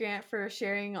so much, Grant, for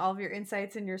sharing all of your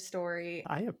insights and your story.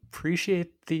 I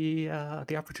appreciate the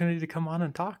opportunity to come on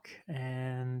and talk,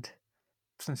 and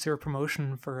sincere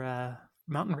promotion for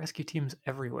mountain rescue teams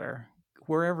everywhere.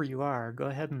 Wherever you are, go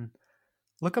ahead and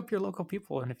look up your local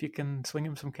people, and if you can swing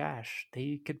them some cash,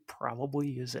 they could probably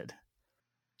use it.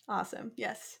 Awesome.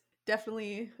 Yes,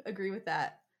 definitely agree with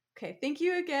that. Okay, thank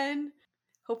you again.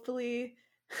 Hopefully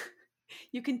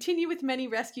you continue with many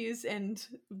rescues and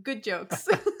good jokes.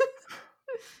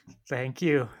 Thank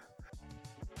you.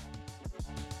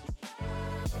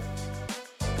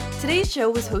 Today's show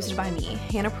was hosted by me,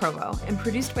 Hannah Provo, and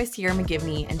produced by Sierra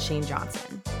McGivney and Shane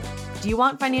Johnson. Do you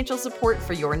want financial support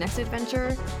for your next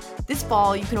adventure? This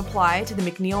fall, you can apply to the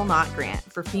McNeil Knott Grant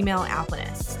for female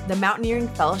alpinists, the Mountaineering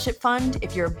Fellowship Fund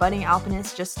if you're a budding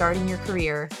alpinist just starting your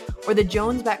career, or the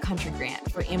Jones Backcountry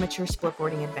Grant for amateur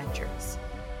splitboarding adventures.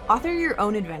 Author your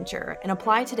own adventure and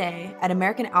apply today at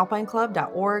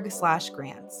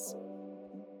AmericanAlpineClub.org/grants.